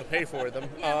being able to pay for them.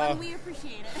 Yeah, we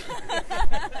appreciate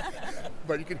it.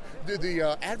 But you can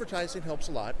the advertising helps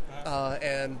a lot,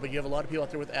 but you have a lot of people out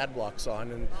there with ad blocks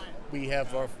on, and we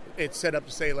have it's set up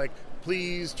to say like,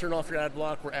 please turn off your ad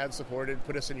block. We're ad supported.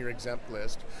 Put us in your exempt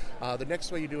list. The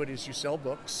next way you do it is you sell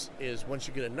books. Is once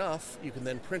you get enough, you can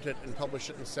then print it and publish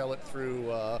it and sell it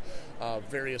through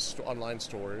various online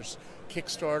stores.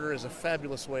 Kickstarter is a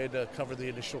fabulous way to cover the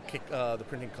initial the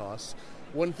printing costs.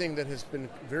 One thing that has been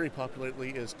very popular lately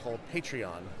is called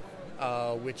Patreon,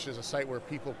 which is a site where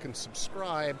people can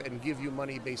subscribe and give you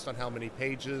money based on how many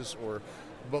pages or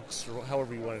books or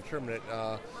however you want to determine it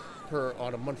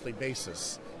on a monthly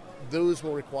basis. Those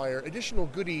will require additional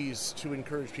goodies to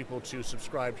encourage people to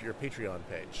subscribe to your Patreon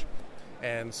page.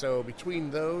 And so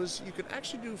between those, you could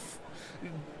actually do,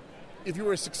 if you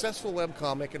were a successful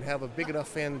webcomic and have a big enough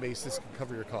fan base, this can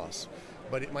cover your costs.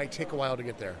 But it might take a while to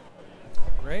get there.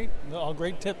 Great. All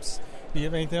great tips. Do you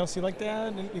have anything else you'd like to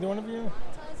add, either one of you?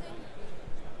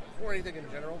 Or anything in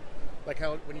general? Like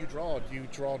how, when you draw, do you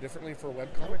draw differently for a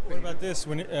webcomic? What about this?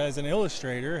 As an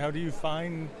illustrator, how do you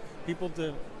find people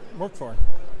to work for?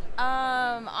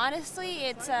 Honestly,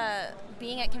 it's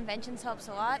being at conventions helps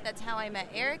a lot. That's how I met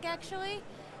Eric, actually.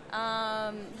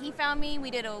 He found me.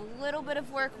 We did a little bit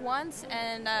of work once,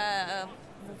 and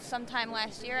sometime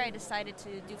last year I decided to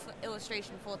do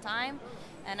illustration full time.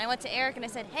 And I went to Eric and I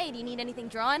said, hey, do you need anything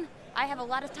drawn? I have a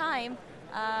lot of time.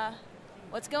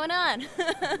 what's going on?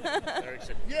 Eric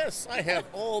said, yes, I have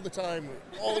all the time,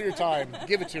 all your time.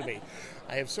 Give it to me.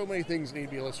 I have so many things that need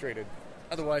to be illustrated.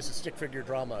 Otherwise, it's stick figure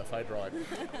drama if I draw it.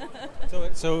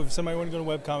 So if somebody wanted to go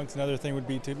to webcomics, another thing would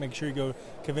be to make sure you go to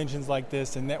conventions like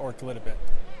this and network a little bit.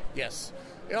 Yes.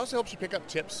 It also helps you pick up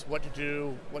tips, what to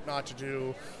do, what not to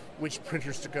do, which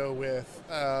printers to go with,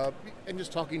 and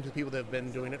just talking to people that have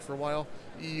been doing it for a while,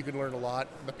 you can learn a lot.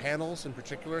 The panels in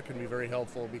particular can be very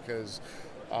helpful because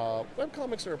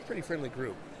webcomics are a pretty friendly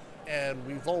group, and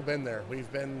we've all been there. We've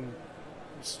been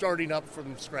starting up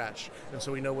from scratch, and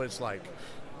so we know what it's like.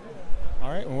 All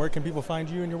right, and where can people find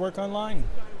you and your work online?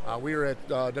 We are at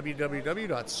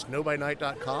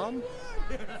www.snowbynight.com.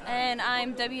 And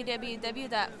I'm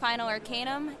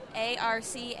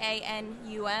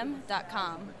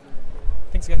www.finalarcanum.com.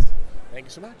 Thanks, guys. Thank you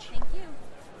so much. Thank you.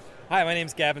 Hi, my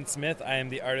name's Gavin Smith. I am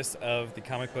the artist of the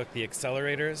comic book The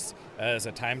Accelerators, as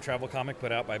a time travel comic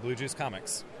put out by Blue Juice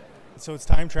Comics. So it's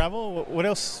time travel? What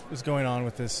else is going on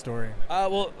with this story?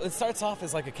 Well, it starts off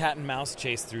as like a cat and mouse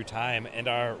chase through time, and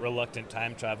our reluctant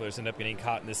time travelers end up getting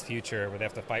caught in this future where they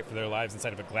have to fight for their lives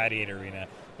inside of a gladiator arena,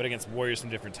 but against warriors from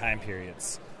different time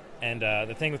periods. And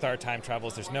the thing with our time travel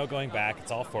is there's no going back.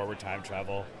 It's all forward time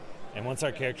travel. And once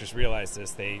our characters realize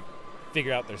this, they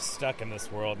figure out they're stuck in this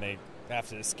world and they have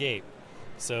to escape.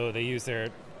 So they use their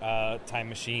time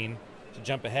machine to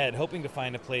jump ahead, hoping to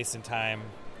find a place in time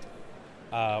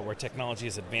where technology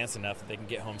is advanced enough that they can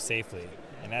get home safely.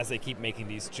 And as they keep making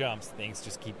these jumps, things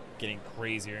just keep getting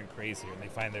crazier and crazier, and they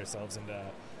find themselves into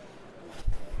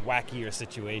wackier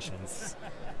situations.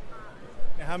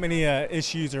 How many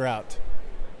issues are out?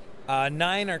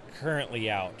 9 are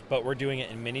currently out, but we're doing it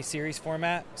in miniseries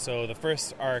format. So the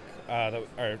first arc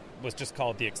was just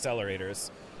called The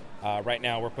Accelerators. Right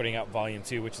now we're putting out Volume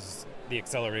 2, which is The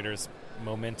Accelerators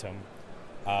Momentum.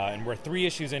 And we're 3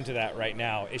 issues into that right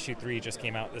now. Issue 3 just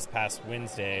came out this past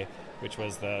Wednesday, which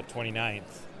was the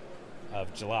 29th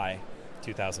of July,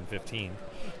 2015,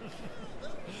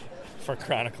 for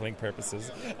chronicling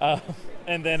purposes.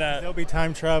 And then they'll be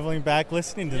time traveling back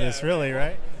listening to this, really,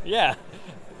 right? Yeah.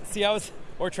 See,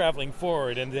 or traveling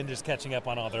forward and then just catching up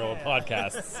on all their old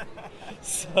podcasts.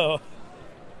 So,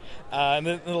 and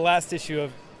then the last issue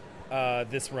of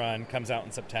this run comes out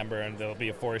in September, and there'll be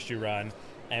a 4-issue run.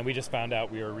 And we just found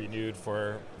out we were renewed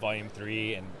for Volume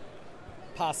 3 and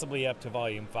possibly up to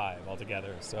Volume 5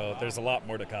 altogether. So there's a lot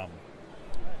more to come.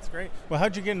 That's great. Well,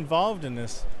 how'd you get involved in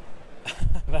this?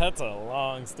 That's a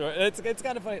long story. It's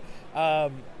kind of funny. I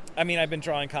mean, I've been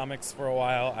drawing comics for a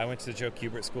while. I went to the Joe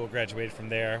Kubert School, graduated from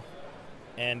there.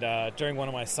 And during one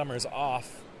of my summers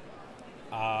off,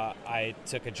 I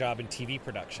took a job in TV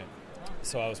production.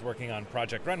 So I was working on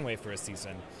Project Runway for a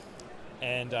season.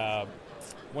 And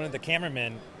one of the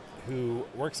cameramen who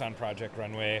works on Project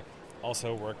Runway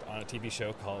also worked on a TV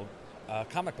show called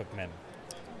Comic Book Men.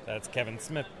 That's Kevin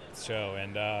Smith's show,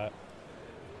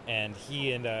 and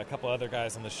he and a couple other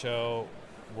guys on the show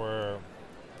were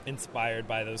inspired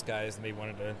by those guys, and they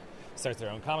wanted to start their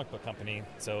own comic book company.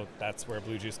 So that's where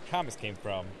Blue Juice Comics came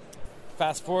from.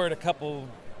 Fast forward a couple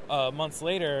months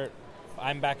later,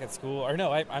 I'm back at school, or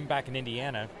no, I'm back in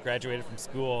Indiana, graduated from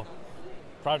school.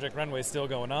 Project Runway's still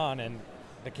going on, and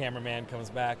the cameraman comes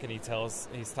back and he's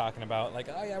talking about like,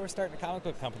 oh yeah, we're starting a comic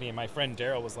book company. And my friend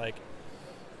Daryl was like,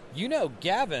 you know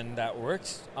Gavin that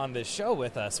worked on this show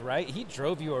with us, right? He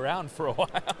drove you around for a while,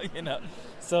 you know.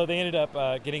 So they ended up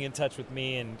getting in touch with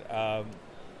me, and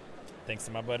thanks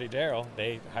to my buddy Daryl,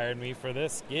 they hired me for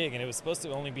this gig. And it was supposed to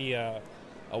only be a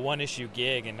 1-issue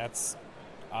gig, and that's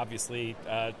obviously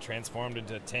transformed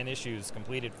into 10 issues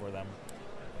completed for them.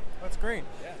 That's great.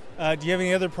 Yeah. Do you have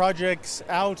any other projects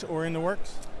out or in the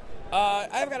works?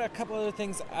 I've got a couple other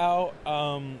things out.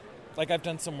 Like I've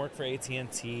done some work for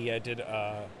AT&T. I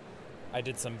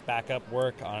did some backup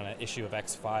work on an issue of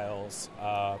X-Files.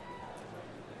 I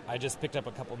just picked up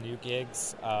a couple new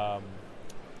gigs. I'm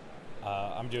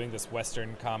doing this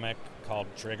Western comic called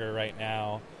Trigger right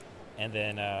now, and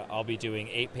then I'll be doing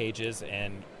 8 Pages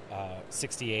and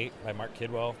 68 by Mark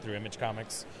Kidwell through Image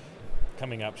Comics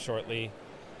coming up shortly.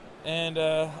 And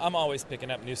I'm always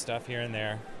picking up new stuff here and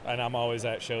there, and I'm always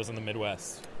at shows in the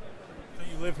Midwest. So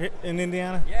you live here in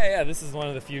Indiana? Yeah. This is one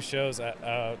of the few shows that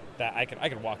I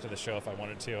could walk to the show if I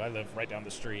wanted to. I live right down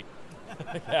the street.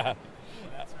 Yeah.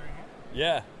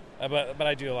 Yeah. But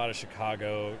I do a lot of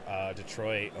Chicago,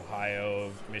 Detroit, Ohio,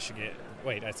 Michigan.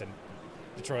 Wait, I said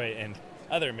Detroit and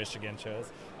other Michigan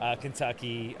shows.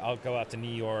 Kentucky. I'll go out to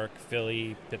New York,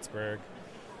 Philly, Pittsburgh,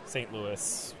 St.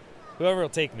 Louis. Whoever will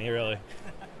take me, really.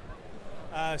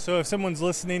 So if someone's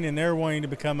listening and they're wanting to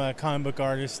become a comic book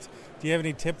artist, do you have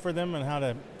any tip for them on how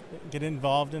to get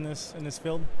involved in this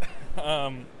field?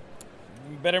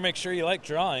 better make sure you like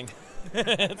drawing.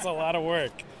 It's a lot of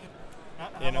work.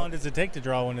 How long does it take to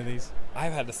draw one of these?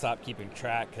 I've had to stop keeping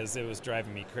track because it was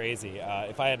driving me crazy.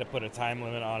 If I had to put a time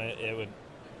limit on it,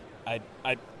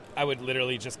 I would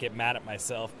literally just get mad at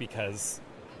myself because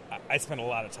I spend a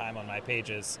lot of time on my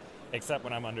pages, except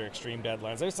when I'm under extreme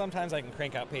deadlines. There's sometimes I can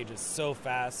crank out pages so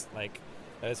fast, like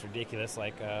that is ridiculous.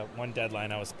 Like one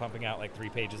deadline, I was pumping out like 3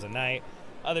 pages a night.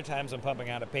 Other times I'm pumping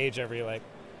out a page every like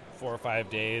 4 or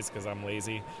 5 days because I'm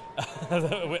lazy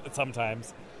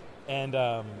sometimes. And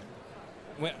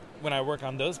when I work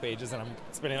on those pages and I'm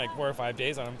spending like 4 or 5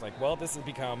 days on them, it's like, well, this has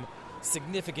become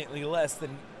significantly less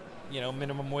than,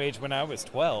 minimum wage when I was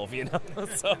 12,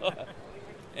 So,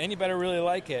 and you better really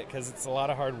like it because it's a lot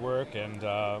of hard work and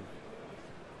a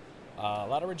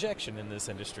lot of rejection in this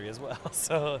industry as well.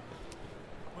 So,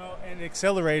 well, and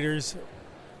accelerators,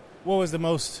 what was the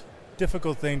most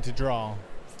difficult thing to draw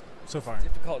so far?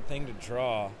 Difficult thing to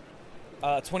draw.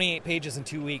 28 pages in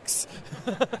 2 weeks.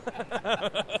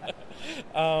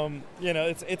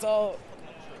 It's all.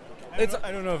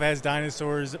 I don't know if it has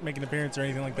dinosaurs make an appearance or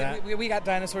anything like that. We got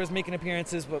dinosaurs making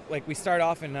appearances, but like we start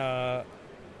off in the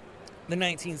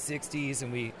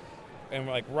 1960s, and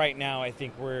like right now I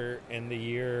think we're in the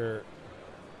year,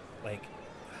 like,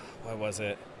 what was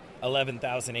it,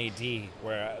 11,000 AD,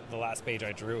 where the last page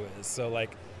I drew is. So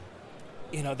like,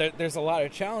 there's a lot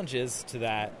of challenges to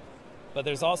that. But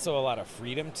there's also a lot of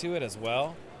freedom to it as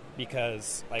well,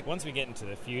 because like once we get into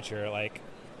the future, like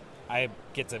I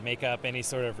get to make up any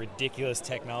sort of ridiculous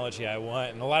technology I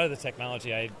want, and a lot of the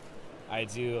technology I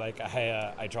do, like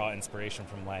I draw inspiration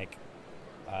from like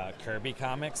Kirby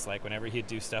comics. Like whenever he'd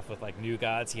do stuff with like New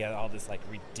Gods, he had all this like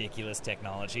ridiculous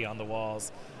technology on the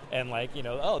walls, and like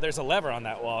oh, there's a lever on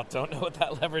that wall. Don't know what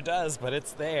that lever does, but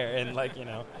it's there, and like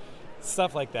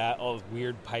stuff like that. All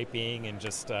weird piping and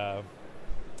just.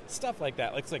 Stuff like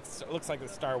that. Looks like the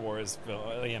Star Wars,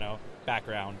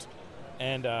 background.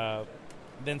 And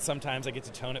then sometimes I get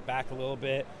to tone it back a little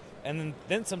bit. And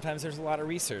then sometimes there's a lot of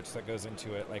research that goes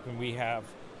into it. Like when we have,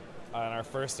 on our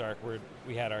first arc, where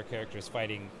we had our characters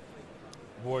fighting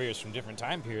warriors from different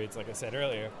time periods, like I said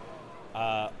earlier,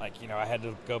 I had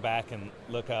to go back and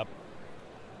look up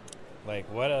like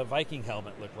what a Viking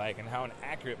helmet looked like and how an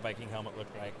accurate Viking helmet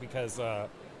looked like, because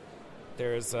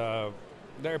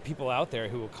there are people out there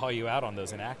who will call you out on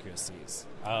those inaccuracies,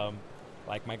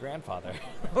 like my grandfather.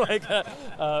 On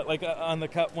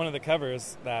one of the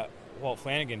covers that Walt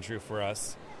Flanagan drew for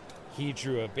us, he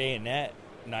drew a bayonet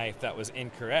knife that was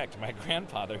incorrect. My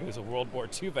grandfather, who's a World War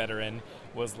II veteran,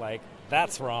 was like,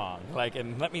 "That's wrong."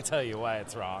 And let me tell you why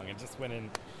it's wrong. And just went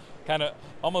in, kind of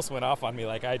almost went off on me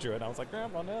like I drew it. And I was like,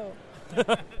 "Grandpa, no."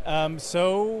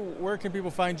 So where can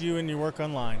people find you and your work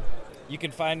online? You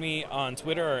can find me on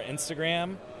Twitter or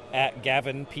Instagram at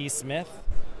Gavin P. Smith,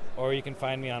 or you can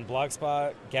find me on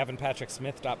Blogspot,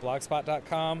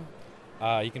 gavinpatricksmith.blogspot.com.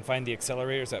 You can find the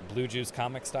accelerators at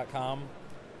bluejuicecomics.com,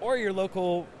 or your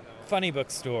local funny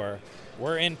book store.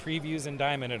 We're in Previews and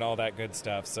Diamond and all that good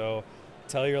stuff, so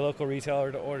tell your local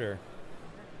retailer to order.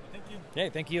 Thank you. Hey,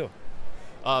 thank you.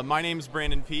 My name's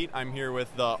Brandon Pete. I'm here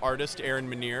with the artist Aaron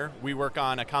Minear. We work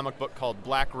on a comic book called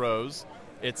Black Rose.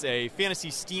 It's a fantasy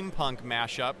steampunk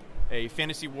mashup, a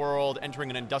fantasy world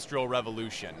entering an industrial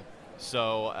revolution.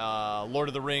 So Lord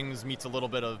of the Rings meets a little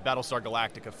bit of Battlestar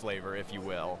Galactica flavor, if you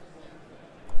will.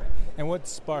 And what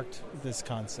sparked this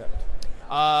concept?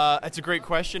 That's a great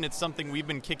question. It's something we've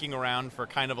been kicking around for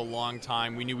kind of a long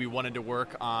time. We knew we wanted to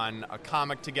work on a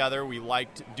comic together. We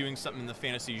liked doing something in the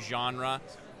fantasy genre.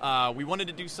 We wanted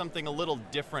to do something a little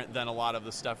different than a lot of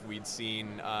the stuff we'd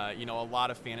seen. A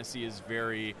lot of fantasy is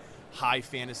very high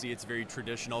fantasy. It's very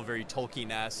traditional, very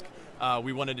Tolkien-esque.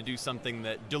 We wanted to do something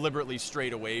that deliberately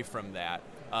strayed away from that.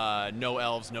 No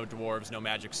elves, no dwarves, no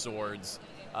magic swords,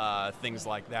 things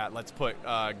like that. Let's put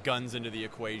guns into the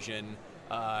equation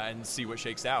and see what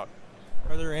shakes out.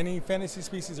 Are there any fantasy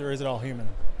species, or is it all human?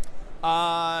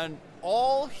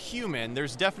 All human.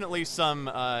 There's definitely some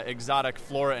exotic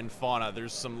flora and fauna.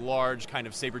 There's some large kind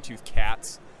of saber-toothed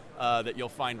cats that you'll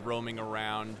find roaming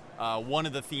around. One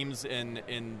of the themes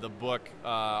in the book,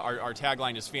 our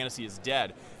tagline is "Fantasy is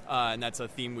Dead," and that's a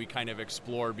theme we kind of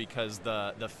explore because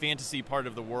the fantasy part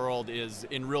of the world is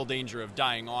in real danger of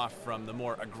dying off from the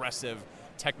more aggressive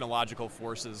technological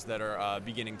forces that are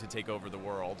beginning to take over the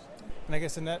world. And I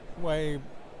guess in that way,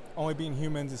 only being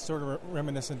humans is sort of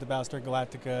reminiscent of Battlestar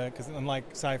Galactica, because unlike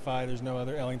sci-fi, there's no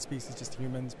other alien species, just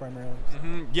humans primarily.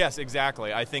 Mm-hmm. Yes,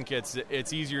 exactly. I think it's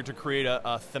easier to create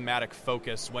a thematic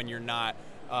focus when you're not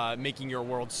making your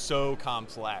world so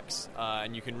complex,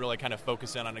 and you can really kind of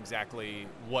focus in on exactly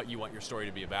what you want your story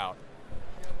to be about.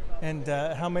 And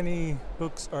how many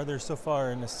books are there so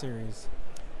far in this series?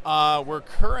 We're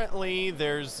currently,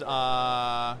 great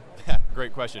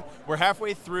question. We're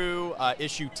halfway through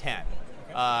issue 10.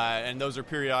 And those are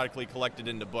periodically collected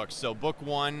into books. So book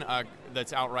 1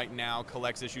 that's out right now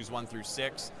collects issues 1 through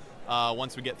 6.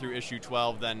 Once we get through issue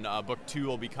 12, then book 2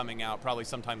 will be coming out probably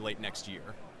sometime late next year.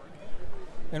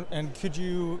 And could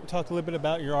you talk a little bit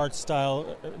about your art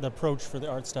style, the approach for the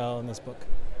art style in this book?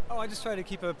 Oh, I just try to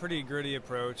keep a pretty gritty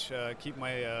approach, keep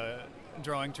my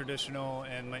drawing traditional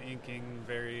and my inking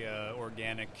very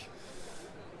organic.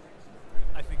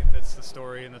 I think it fits the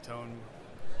story and the tone.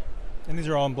 And these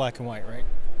are all in black and white, right?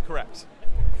 Correct.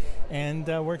 And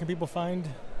where can people find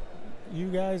you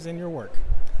guys and your work?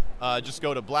 Just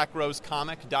go to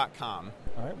blackrosecomic.com.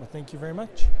 All right, well, thank you very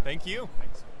much. Thank you.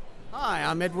 Thanks. Hi,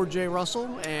 I'm Edward J.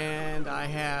 Russell, and I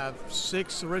have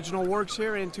 6 original works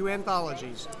here and 2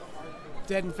 anthologies.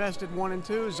 Dead Infested 1 and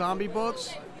 2, zombie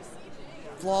books.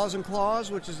 Flaws and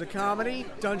Claws, which is a comedy.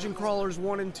 Dungeon Crawlers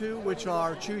 1 and 2, which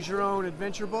are choose-your-own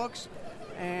adventure books.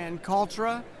 And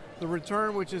Kaltra, The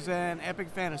Return, which is an epic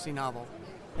fantasy novel.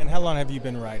 And how long have you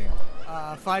been writing?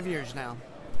 5 years now.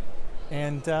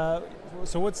 And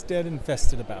so what's Dead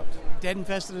Infested about? Dead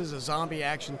Infested is a zombie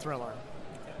action thriller.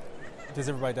 Does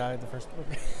everybody die in the first book?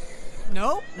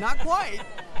 No, not quite.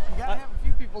 You gotta have a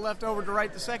few people left over to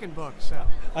write the second book. So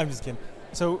I'm just kidding.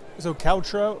 So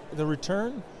Kaltra, The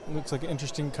Return, looks like an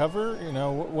interesting cover. You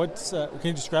know, can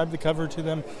you describe the cover to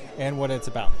them and what it's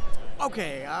about?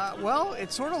 Okay, well,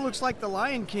 it sort of looks like the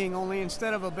Lion King, only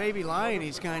instead of a baby lion,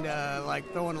 he's kind of like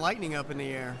throwing lightning up in the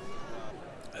air.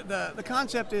 The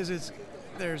concept is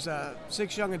there's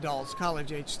 6 young adults,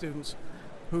 college-age students,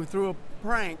 who through a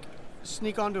prank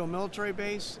sneak onto a military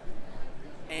base,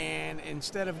 and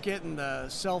instead of getting the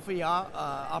selfie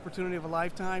opportunity of a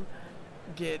lifetime,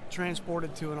 get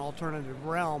transported to an alternative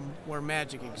realm where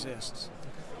magic exists.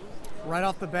 Right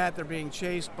off the bat, they're being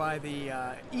chased by the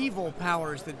evil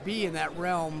powers that be in that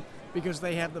realm because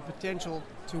they have the potential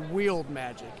to wield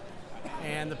magic,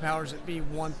 and the powers that be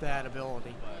want that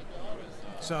ability.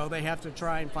 So they have to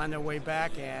try and find their way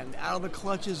back and out of the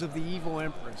clutches of the evil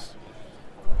empress.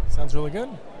 Sounds really good.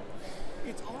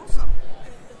 It's awesome.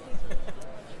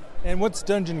 And what's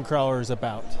Dungeon Crawlers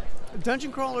about?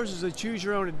 Dungeon Crawlers is a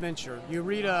choose-your-own adventure. You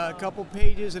read a couple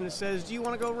pages and it says, do you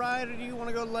want to go right or do you want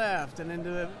to go left? And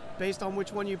then based on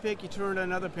which one you pick, you turn to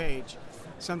another page.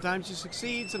 Sometimes you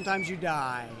succeed, sometimes you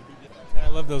die. I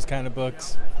love those kind of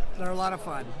books. They're a lot of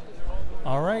fun.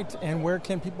 All right, and where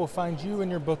can people find you and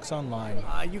your books online?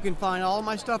 You can find all of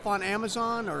my stuff on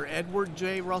Amazon or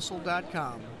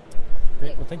edwardjrussell.com.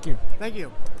 Great, well, thank you. Thank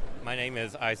you. My name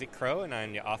is Isaac Crow, and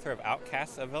I'm the author of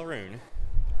Outcasts of Elrune.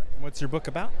 What's your book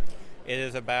about? It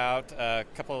is about a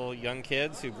couple young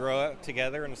kids who grow up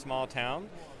together in a small town.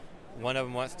 One of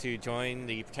them wants to join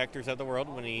the Protectors of the World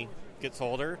when he gets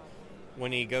older.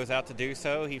 When he goes out to do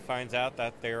so, he finds out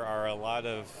that there are a lot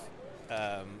of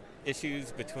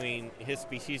issues between his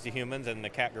species, the humans, and the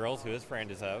cat girls, who his friend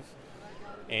is of.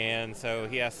 And so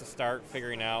he has to start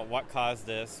figuring out what caused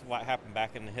this, what happened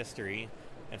back in the history,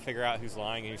 and figure out who's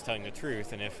lying and who's telling the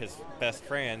truth, and if his best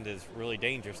friend is really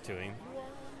dangerous to him.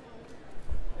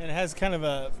 And it has kind of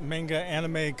a manga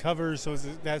anime cover, so is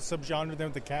it that subgenre then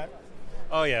with the cat?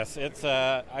 Oh yes, it's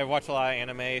I watch a lot of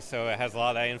anime, so it has a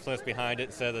lot of that influence behind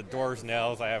it. So the dwarves and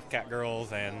elves, I have cat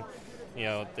girls, and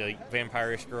the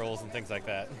vampire-ish girls and things like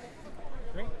that.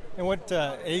 Great. And what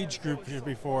age group should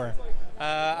be for?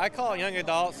 I call it young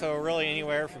adult, so really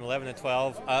anywhere from 11 to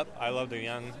 12 up. I love the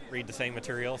young read the same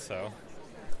material, so.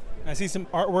 I see some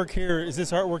artwork here. Is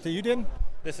this artwork that you did?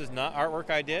 This is not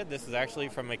artwork I did. This is actually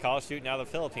from a college student out of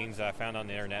the Philippines that I found on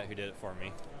the internet who did it for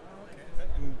me. Okay.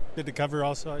 And did the cover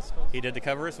also, I suppose? He did the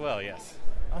cover as well, yes.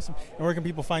 Awesome. And where can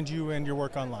people find you and your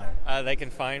work online? They can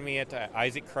find me at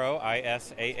Isaac Crowe,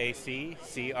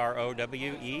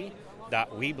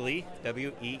 ISAACCROWE.weebly,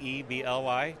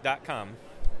 WEEBLY.com.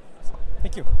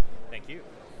 Thank you. Thank you.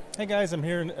 Hey guys, I'm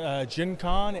here in Gen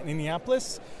Con in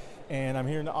Indianapolis, and I'm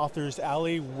here in the Author's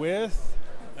Alley with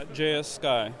J.S.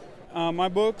 Sky. My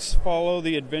books follow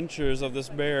the adventures of this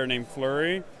bear named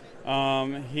Flurry.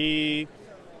 He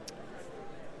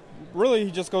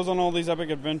just goes on all these epic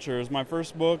adventures. My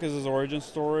first book is his origin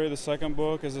story, the second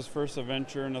book is his first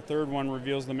adventure, and the third one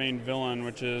reveals the main villain,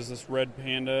 which is this red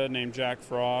panda named Jack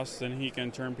Frost, and he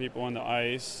can turn people into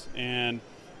ice. And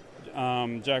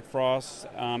Jack Frost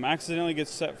accidentally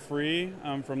gets set free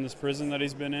from this prison that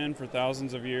he's been in for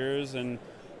thousands of years, and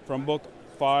from book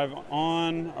 5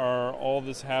 on are all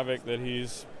this havoc that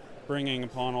he's bringing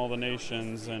upon all the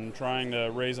nations and trying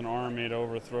to raise an army to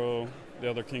overthrow the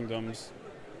other kingdoms.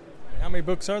 How many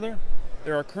books are there?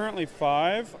 There are currently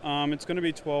 5. It's going to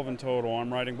be 12 in total.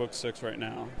 I'm writing book 6 right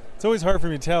now. It's always hard for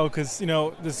me to tell because,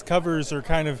 these covers are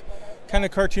kind of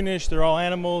cartoonish. They're all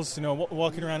animals,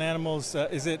 walking around animals.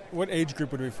 What age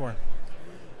group would it be for?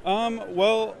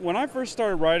 Well, when I first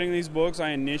started writing these books, I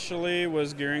initially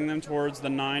was gearing them towards the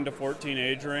 9 to 14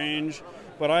 age range,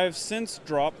 but I've since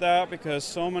dropped that because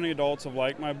so many adults have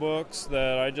liked my books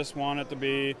that I just want it to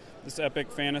be this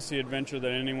epic fantasy adventure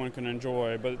that anyone can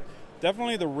enjoy. But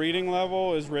definitely the reading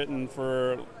level is written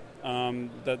for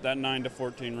that 9 to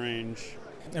 14 range.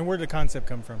 And where did the concept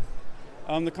come from?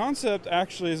 The concept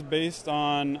actually is based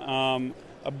on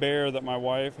a bear that my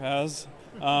wife has.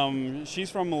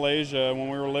 She's from Malaysia. When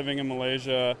we were living in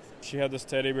Malaysia, she had this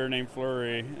teddy bear named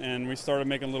Flurry, and we started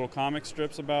making little comic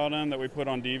strips about him that we put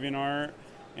on DeviantArt.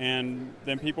 And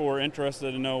then people were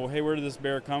interested to know, hey, where did this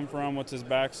bear come from? What's his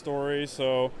backstory?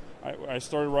 So I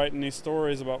started writing these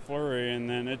stories about Flurry, and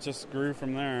then it just grew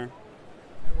from there.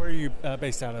 And where are you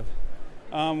based out of?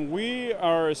 We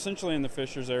are essentially in the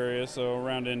Fishers area, so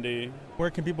around Indy. Where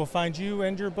can people find you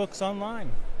and your books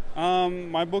online?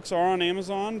 My books are on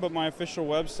Amazon, but my official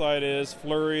website is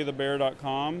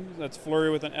flurrythebear.com. That's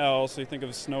Flurry with an L, so you think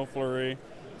of Snow Flurry.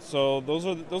 So those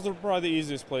are probably the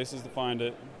easiest places to find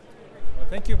it. Well,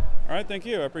 thank you. All right, thank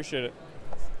you. I appreciate it.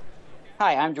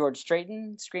 Hi, I'm George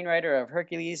Straighton, screenwriter of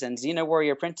Hercules and Xena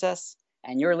Warrior Princess,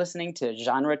 and you're listening to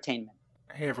Genretainment.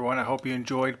 Hey everyone, I hope you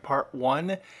enjoyed part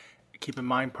 1. Keep in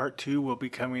mind part 2 will be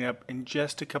coming up in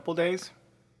just a couple days.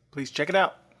 Please check it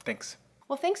out. Thanks.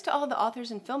 Well, thanks to all the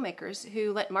authors and filmmakers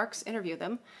who let Marks interview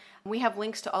them. We have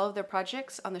links to all of their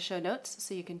projects on the show notes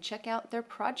so you can check out their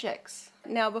projects.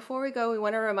 Now, before we go, we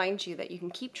want to remind you that you can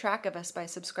keep track of us by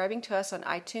subscribing to us on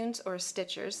iTunes or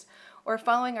Stitchers, or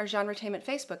following our Genretainment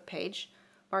Facebook page,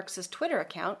 Marks' Twitter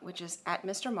account, which is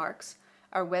 @MrMarks,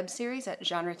 our web series at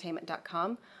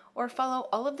genretainment.com, or follow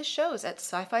all of the shows at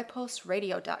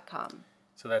sci-fi-pulse-radio.com.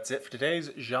 So that's it for today's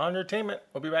Genretainment.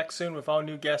 We'll be back soon with all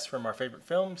new guests from our favorite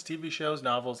films, TV shows,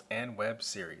 novels, and web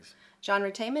series.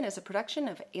 Genretainment is a production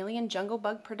of Alien Jungle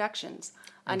Bug Productions.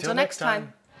 Until next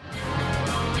time.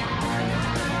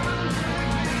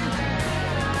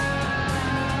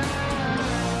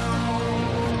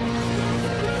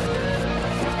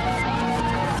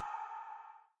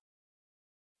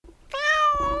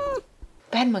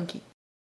 Bad monkey.